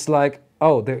 it's like,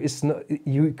 oh, there is no,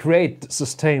 you create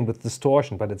sustain with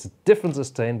distortion, but it's a different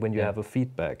sustain when you have a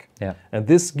feedback. Yeah. And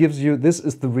this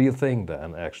is the real thing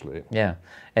then, actually. Yeah.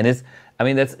 And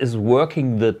that is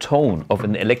working the tone of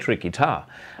an electric guitar.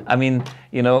 I mean,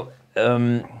 you know,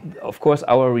 of course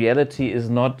our reality is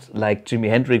not like Jimi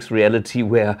Hendrix's reality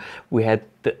where we had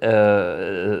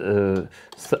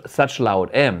such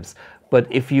loud amps. But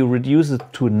if you reduce it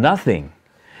to nothing,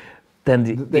 then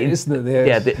the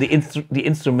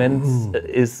instrument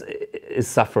is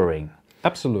suffering.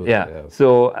 Absolutely. Yeah.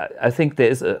 So I think there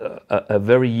is a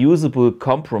very usable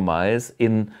compromise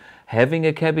in having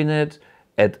a cabinet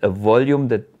at a volume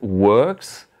that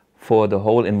works for the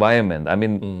whole environment. I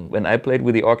mean, when I played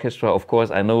with the orchestra, of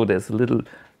course, I know there's a little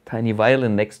tiny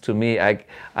violin next to me.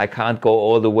 I can't go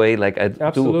all the way like I do.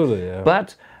 Absolutely. Yeah.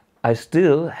 But I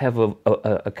still have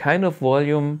a kind of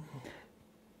volume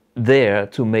there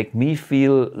to make me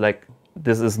feel like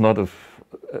this is not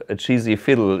a cheesy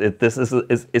fiddle. This is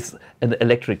an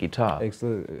electric guitar.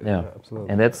 Absolutely. Yeah. Absolutely.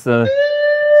 And that's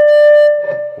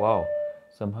wow.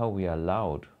 Somehow we are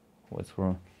loud. What's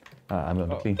wrong? I'm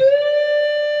not clean.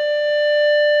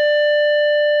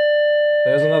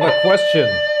 There's another question.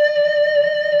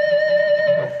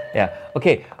 Yeah.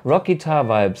 Okay. Rock guitar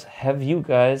vibes. Have you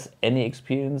guys any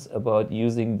experience about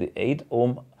using the 8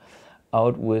 ohm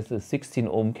out with a 16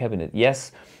 ohm cabinet?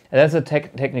 Yes, that's a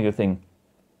technical thing.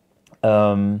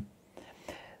 For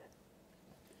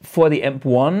the amp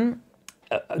 1,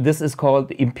 this is called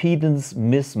impedance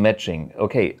mismatching.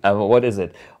 Okay, what is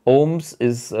it? Ohms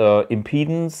is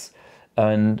impedance,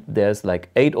 and there's like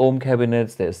 8 ohm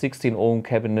cabinets, there's 16 ohm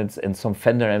cabinets, and some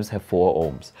Fender amps have 4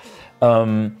 ohms.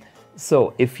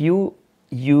 So if you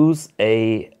use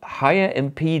a higher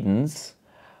impedance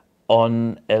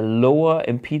on a lower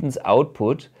impedance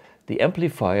output, the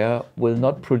amplifier will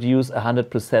not produce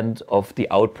 100% of the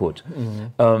output.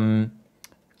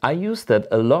 I use that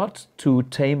a lot to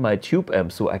tame my tube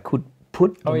amp, so I could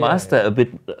put the master a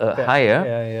bit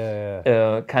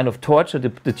higher, kind of torture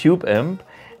the tube amp,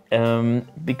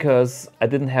 because I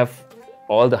didn't have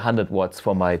all the 100 watts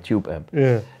for my tube amp.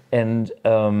 Yeah. And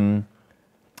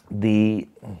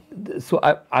so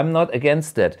I'm not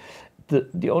against that.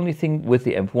 The only thing with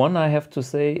the amp 1 I have to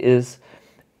say is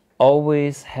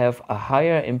always have a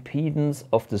higher impedance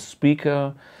of the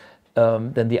speaker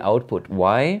than the output.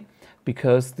 Why?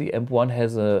 Because the amp 1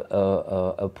 has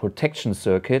a protection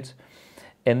circuit,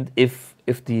 and if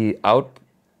the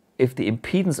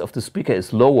impedance of the speaker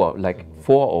is lower, like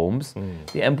 4 ohms,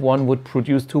 the amp 1 would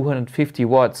produce 250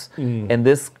 watts, and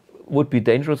this would be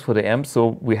dangerous for the amp.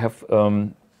 So we have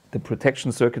the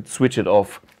protection circuit switch it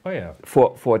off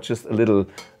for just a little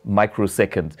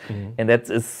microsecond. And that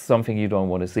is something you don't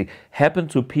want to see happen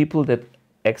to people that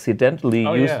accidentally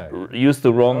use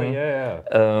the wrong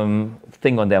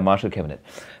thing on their Marshall cabinet.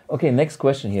 Okay, next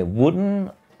question here.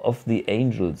 Wooden of the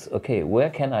Angels. Okay, where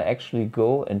can I actually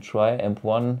go and try amp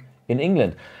 1 in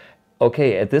England?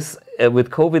 Okay, at this with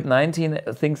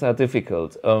COVID-19 things are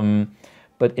difficult.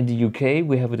 But in the UK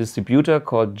we have a distributor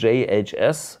called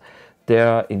JHS.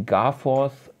 They're in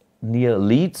Garforth near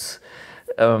Leeds,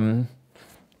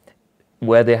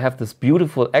 where they have this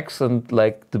beautiful accent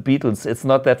like the Beatles. It's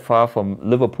not that far from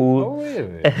Liverpool. Oh,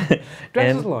 really?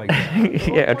 Dresses like that?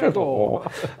 Yeah,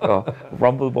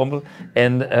 rumble, bumble.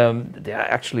 And there are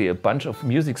actually a bunch of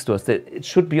music stores. It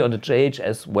should be on the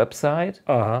JHS website.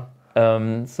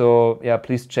 So, yeah,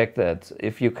 please check that.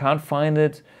 If you can't find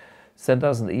it, send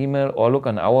us an email or look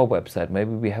on our website.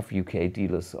 Maybe we have UK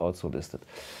dealers also listed.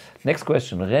 Next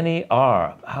question, Rennie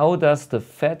R. How does the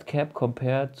FATCAB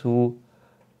compare to,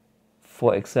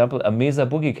 for example, a Mesa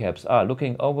Boogie cabs?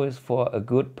 Looking always for a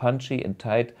good punchy and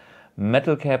tight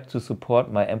metal cap to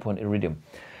support my M1 Iridium.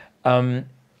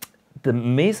 The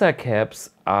Mesa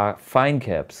cabs are fine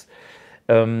cabs.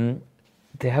 They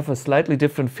have a slightly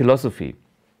different philosophy.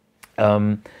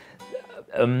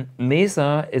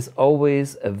 Mesa is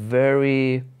always a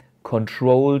very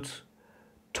controlled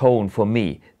tone for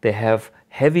me. They have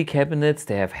heavy cabinets,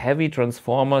 they have heavy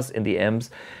transformers in the amps,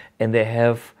 and they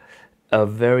have a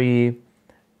very,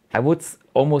 I would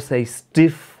almost say,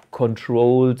 stiff,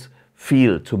 controlled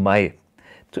feel to my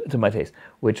taste,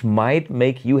 which might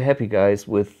make you happy, guys,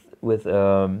 with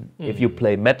if you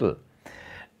play metal.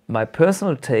 My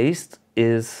personal taste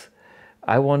is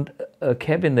I want a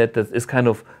cabinet that is kind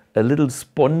of a little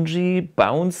spongy,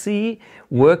 bouncy,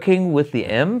 working with the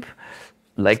amp,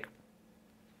 like,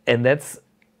 and that's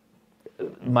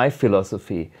my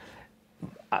philosophy.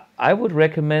 I would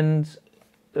recommend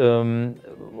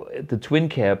the twin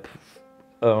cab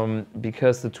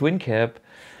because the twin cab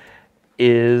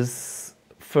is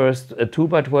first a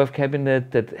 2x12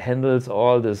 cabinet that handles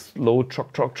all this low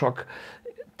chock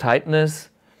tightness.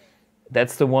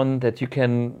 That's the one that you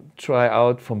can try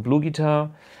out from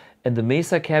BluGuitar. And the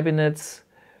Mesa cabinets,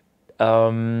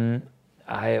 I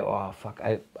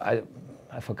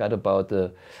forgot about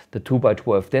the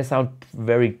 2x12. They sound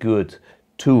very good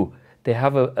too. They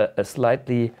have a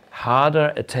slightly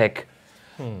harder attack.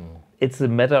 It's a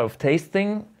matter of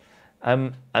tasting.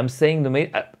 I'm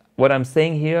saying what I'm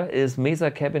saying here is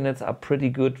Mesa cabinets are pretty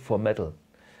good for metal.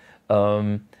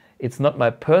 It's not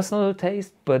my personal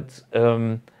taste, but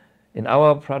in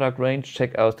our product range,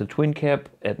 check out the twin cab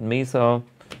at Mesa.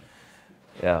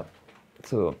 Yeah.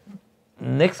 So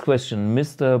next question,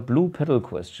 Mr. Blue Pedal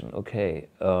question. Okay.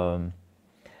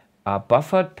 Are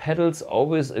buffered pedals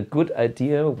always a good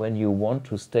idea when you want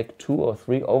to stack 2 or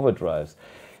 3 overdrives?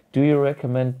 Do you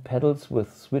recommend pedals with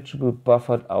switchable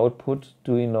buffered output?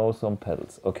 Do you know some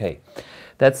pedals? Okay.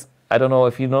 That's, I don't know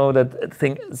if you know that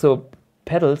thing. So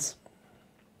pedals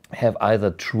have either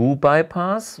true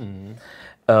bypass,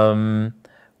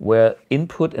 where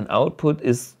input and output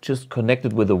is just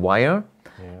connected with a wire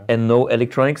and no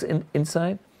electronics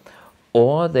inside,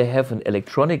 or they have an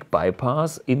electronic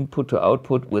bypass, input to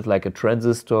output, with like a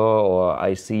transistor or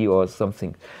IC or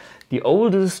something. The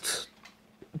oldest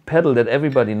pedal that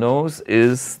everybody knows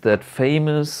is that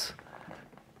famous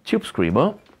tube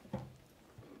screamer.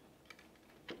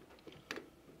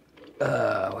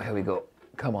 Here we go.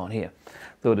 Come on here.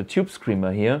 So the tube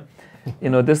screamer here, you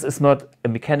know, this is not a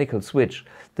mechanical switch.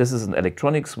 This is an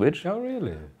electronic switch. Oh,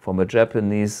 really? From a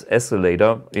Japanese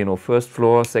oscillator, you know, first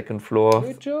floor, second floor.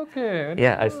 You're joking.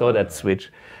 Yeah, I saw that switch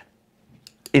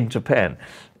in Japan.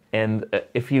 And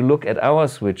if you look at our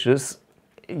switches,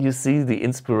 you see the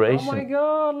inspiration. Oh my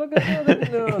God, look at that. I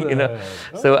didn't know You know,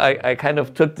 that. so I kind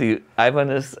of took the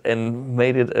Ibanez and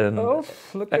made it an... Oh,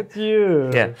 look at you.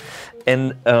 Yeah.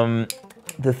 And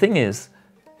the thing is,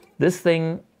 this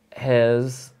thing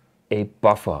has a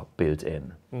buffer built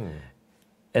in.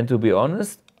 And to be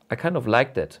honest, I kind of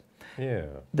like that. Yeah.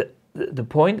 The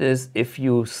point is, if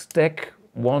you stack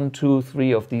 1, 2,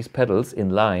 3 of these pedals in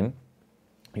line,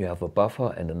 you have a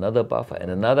buffer and another buffer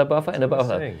and another buffer and a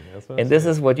buffer. And this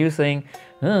is what you're saying,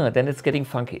 then it's getting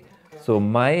funky. So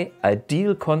my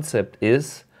ideal concept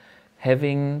is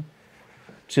having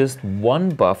just one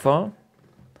buffer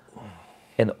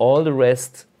and all the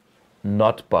rest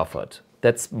not buffered.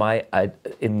 That's my,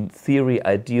 in theory,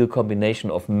 ideal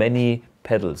combination of many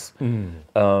pedals.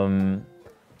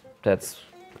 That's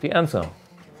the answer.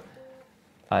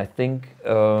 I think,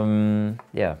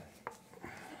 yeah.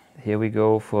 Here we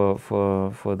go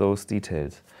for those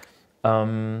details.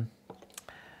 So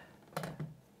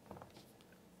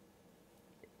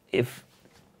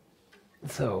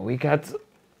we got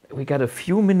a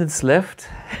few minutes left.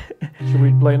 Should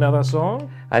we play another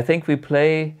song? I think we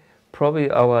play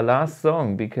probably our last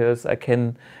song because I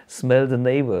can smell the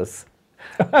neighbors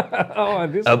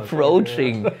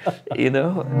approaching. You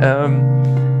know.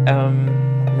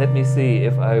 Let me see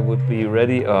if I would be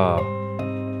ready.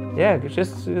 Yeah,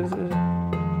 just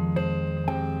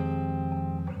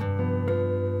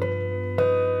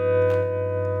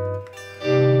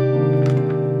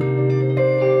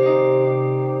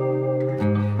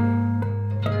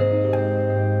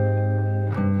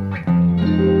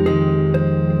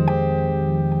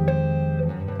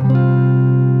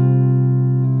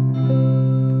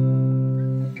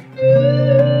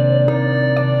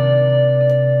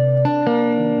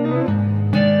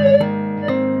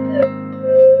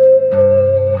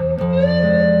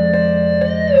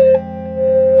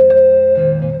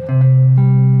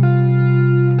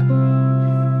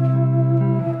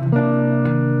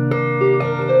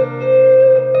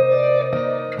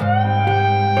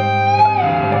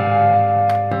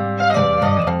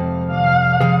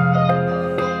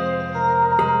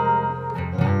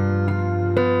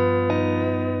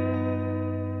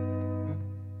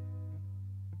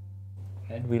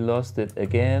we lost it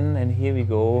again, and here we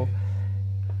go.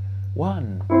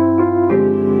 1.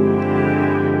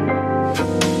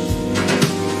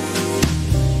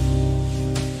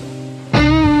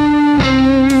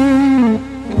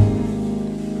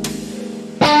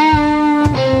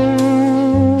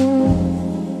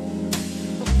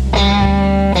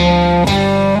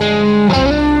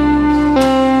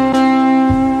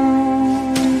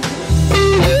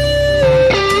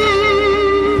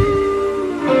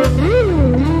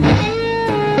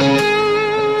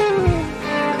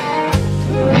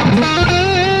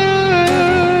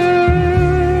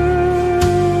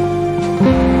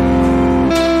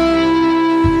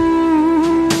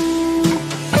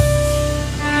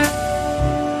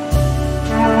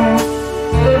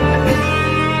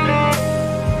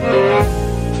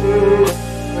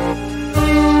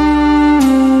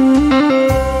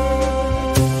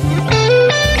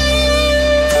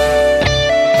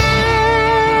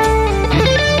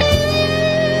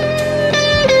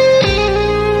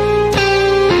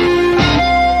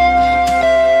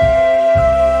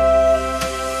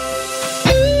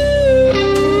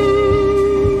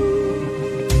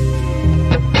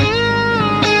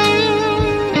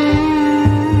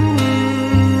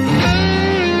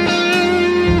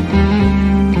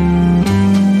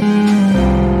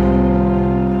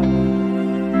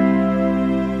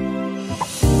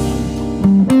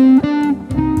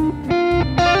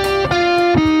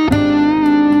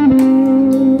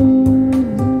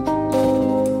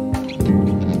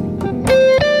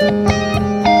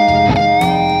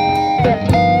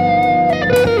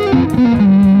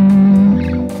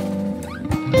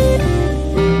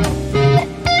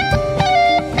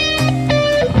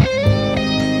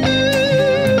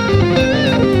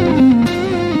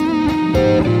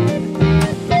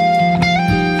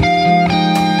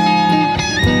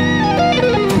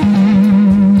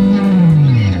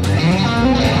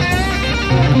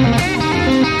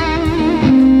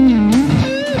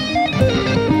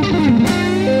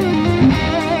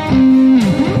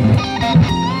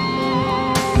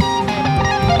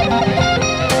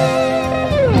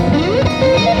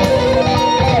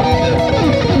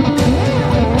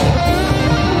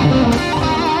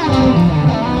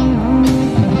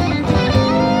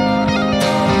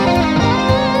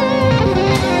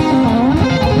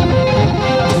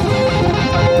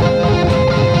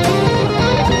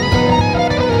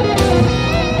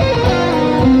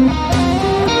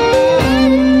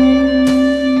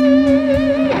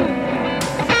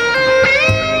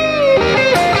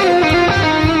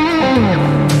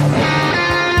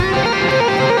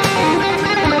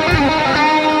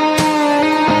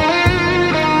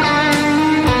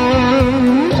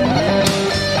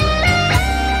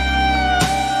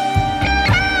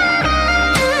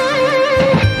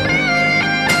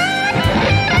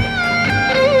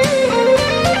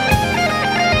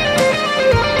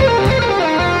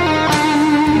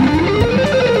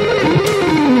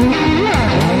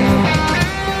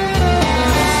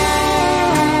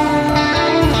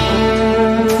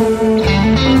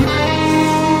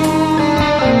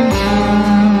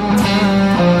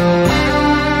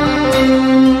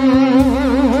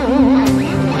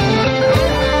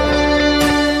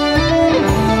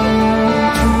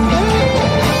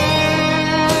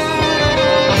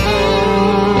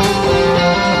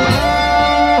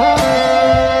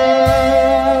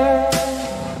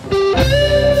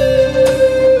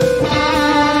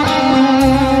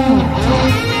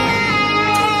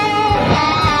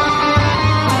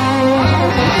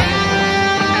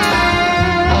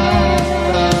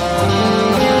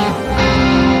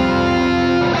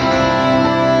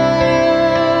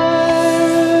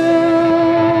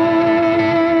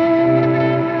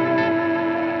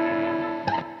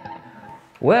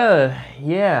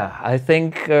 Yeah, I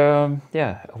think,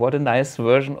 yeah, what a nice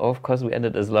version of "Cause We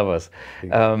Ended as Lovers."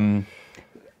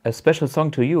 A special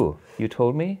song to you, you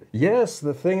told me? Yes,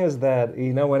 the thing is that,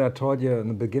 you know, when I told you in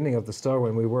the beginning of the story,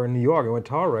 when we were in New York, I went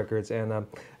Tower Records, and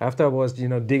after I was, you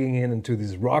know, digging into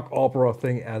this rock opera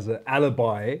thing as an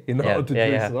alibi, you know, to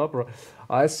do this opera,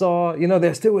 I saw, you know,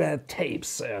 they still had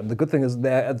tapes, and the good thing is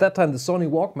that at that time the Sony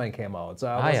Walkman came out, so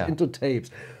I was into tapes.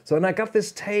 So and I got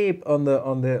this tape on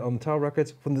Tower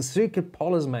Records from the Secret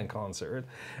Policeman concert,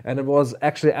 and it was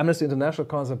actually Amnesty International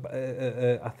concert.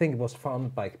 I think it was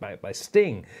founded by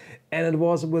Sting, and it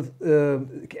was with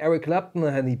Eric Clapton,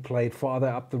 and he played Farther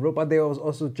Up the Road. But there was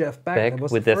also Jeff Beck. It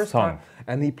was with the this first song, time,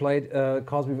 and he played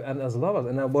 "Cause We Ended as Lovers,"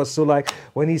 and I was so like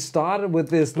when he started with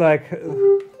this like.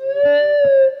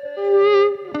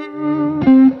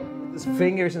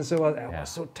 Fingers and so on. I was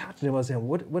so touched. I was saying,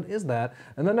 "What is that?"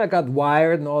 And then I got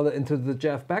wired and all into the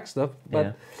Jeff Beck stuff.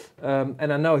 But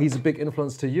and I know he's a big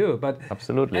influence to you. But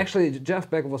absolutely, actually, Jeff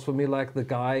Beck was for me like the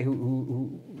guy who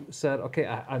said, "Okay,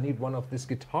 I need one of this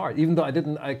guitar," even though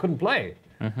I couldn't play.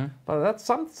 But that's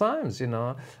sometimes, you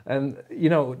know. And you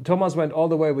know, Thomas went all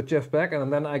the way with Jeff Beck,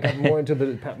 and then I got more into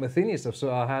the Pat Metheny stuff. So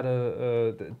I had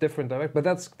a different direction. But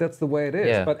that's the way it is.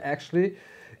 Yeah. But actually.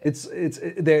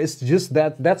 There is just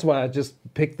that. That's why I just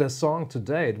picked the song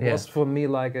today. It was for me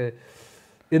like a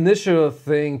initial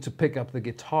thing to pick up the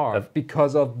guitar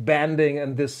because of banding,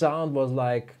 and this sound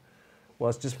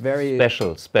was just very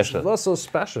special. It was so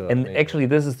special. And actually,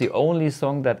 this is the only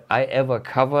song that I ever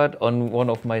covered on one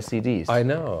of my CDs. I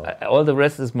know. All the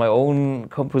rest is my own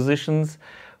compositions,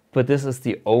 but this is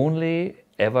the only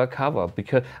ever cover,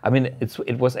 because I mean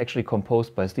it was actually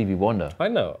composed by Stevie Wonder. I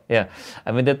know. Yeah,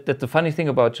 I mean that's the funny thing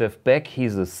about Jeff Beck.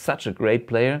 He's such a great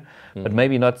player, but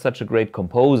maybe not such a great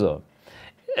composer.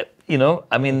 You know,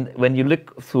 I mean, when you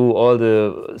look through all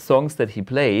the songs that he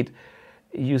played,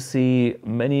 you see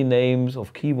many names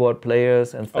of keyboard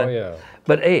players and stuff. Oh yeah.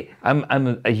 But hey, I'm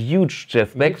a huge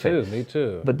Jeff Beck fan. Me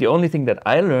too. But the only thing that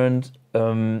I learned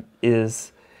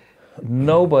is.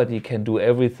 Nobody can do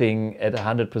everything at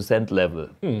 100% level.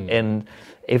 And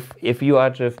if you are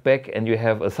Jeff Beck and you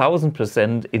have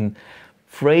 1,000% in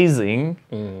phrasing,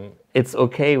 it's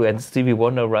okay when Stevie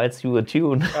Wonder writes you a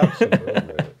tune.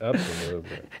 Absolutely,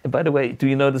 absolutely. And by the way, do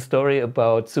you know the story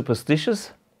about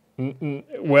Superstitious?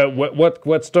 Well,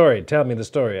 what story? Tell me the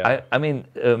story. I mean,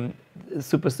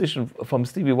 Superstition from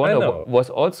Stevie Wonder was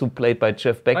also played by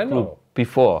Jeff Beck group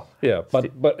before. Yeah,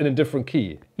 but in a different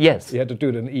key. Yes. You had to do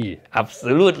it in E.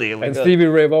 Absolutely. And Stevie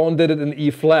Ray Vaughan did it in E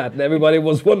flat, and everybody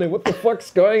was wondering what the fuck's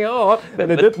going on, and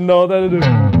they didn't know that it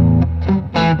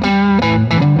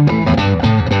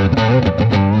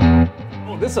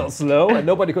this sounds slow, and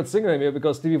nobody could sing it anymore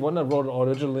because Stevie Wonder wrote it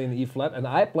originally in E flat, and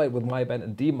I played with my band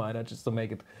in D minor just to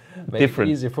make it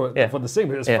easier for the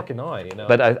singer. It's fucking high, you know.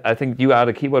 But I think you are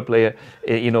the keyboard player,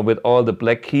 you know, with all the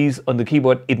black keys on the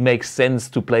keyboard, it makes sense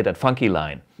to play that funky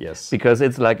line. Yes. Because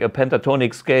it's like a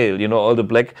pentatonic scale, you know, all the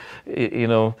black, you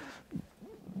know.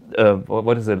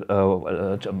 What is it?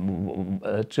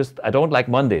 Just I don't like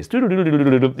Mondays. You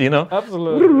know.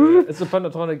 Absolutely. It's a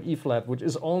pentatonic E flat, which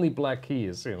is only black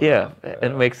keys. You know? Yeah,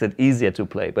 and it makes it easier to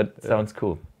play. But it sounds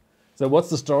cool. So what's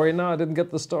the story now? I didn't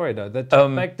get the story now. That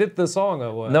Jeff Beck did the song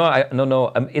or what? No.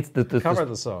 It's the cover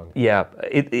the song. Yeah,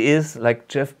 it is like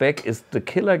Jeff Beck is the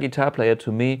killer guitar player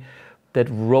to me that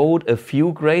wrote a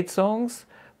few great songs,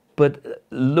 but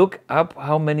look up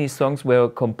how many songs were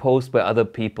composed by other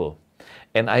people.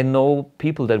 And I know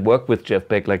people that work with Jeff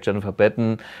Beck, like Jennifer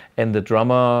Batten and the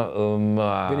drummer. And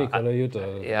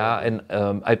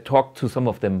I talked to some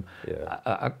of them.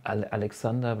 Yeah.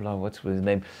 Alexander, what's his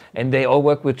name? And they all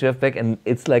work with Jeff Beck, and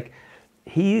it's like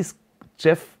he's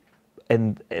Jeff,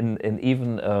 and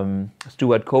even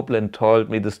Stuart Copeland told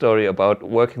me the story about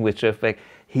working with Jeff Beck.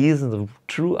 He is a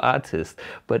true artist,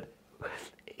 but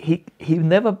he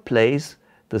never plays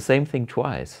the same thing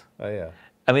twice. Oh yeah.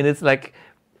 I mean, it's like.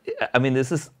 I mean,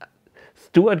 this is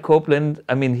Stuart Copeland.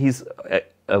 I mean, he's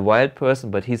a wild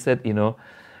person, but he said, you know,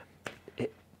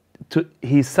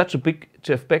 he's such a big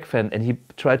Jeff Beck fan, and he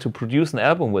tried to produce an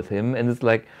album with him, and it's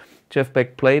like Jeff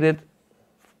Beck played it,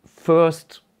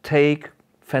 first take,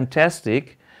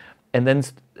 fantastic, and then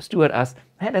Stuart asked,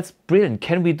 "Hey, that's brilliant.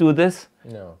 Can we do this?"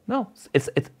 No,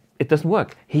 it doesn't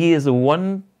work. He is a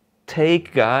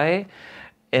one-take guy.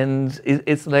 And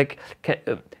it's like,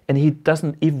 and he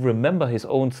doesn't even remember his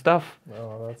own stuff.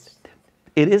 No,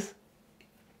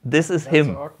 this is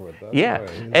him. Awkward. That's yeah.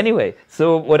 right. Anyway,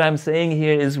 so what I'm saying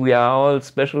here is we are all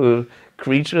special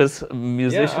creatures,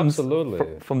 musicians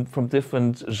from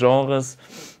different genres.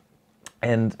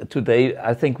 And today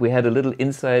I think we had a little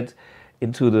insight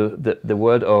into the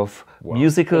world of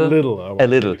musical? A little. A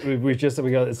little.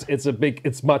 Because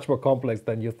it's much more complex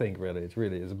than you think. Really,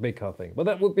 it's a big thing. But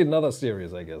that would be another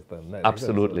series, I guess. Then.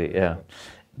 Absolutely, yeah.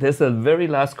 There's a very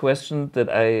last question that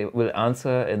I will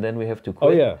answer, and then we have to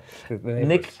quit. Oh yeah.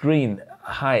 Nick Green,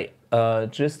 hi.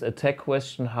 Just a tech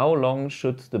question. How long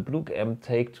should the Blug amp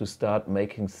take to start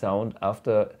making sound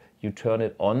after you turn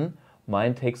it on?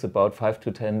 Mine takes about 5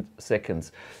 to 10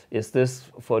 seconds. Is this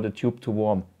for the tube to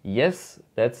warm? Yes,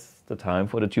 that's the time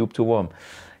for the tube to warm.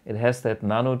 It has that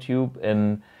nano tube,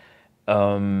 and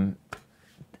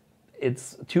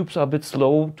its tubes are a bit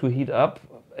slow to heat up,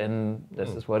 and this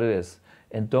is what it is.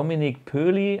 And Dominic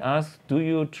Purley asked, do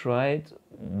you try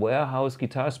warehouse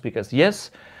guitar speakers? Yes,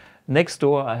 next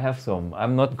door I have some.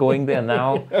 I'm not going there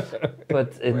now,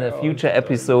 but in a future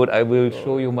episode I will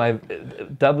show you my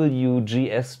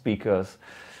WGS speakers.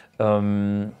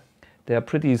 They are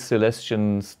pretty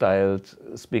Celestion styled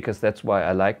speakers, that's why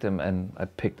I like them, and I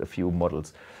picked a few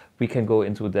models. We can go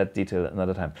into that detail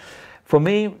another time. For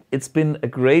me, it's been a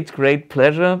great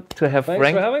pleasure to have Frank.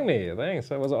 Thanks for having me. Thanks.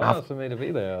 It was an honor for me to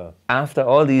be there. After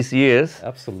all these years.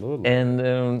 Absolutely.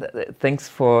 And thanks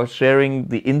for sharing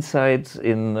the insights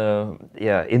in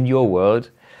your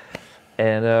world.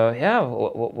 And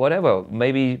whatever.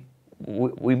 Maybe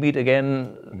we meet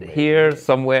again here,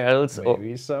 somewhere else.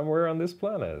 Maybe somewhere on this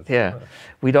planet. Yeah.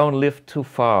 We don't live too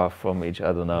far from each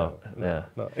other now. No.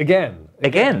 Again.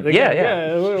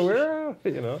 Yeah. We're,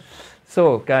 you know.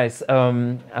 So, guys,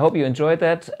 I hope you enjoyed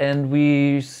that, and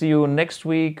we see you next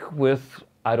week with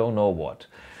I don't know what.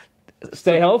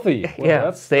 Stay healthy.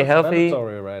 Well, stay healthy. That's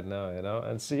mandatory right now, you know,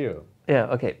 and see you. Yeah.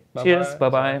 Okay. Cheers.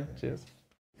 Bye-bye. Cheers.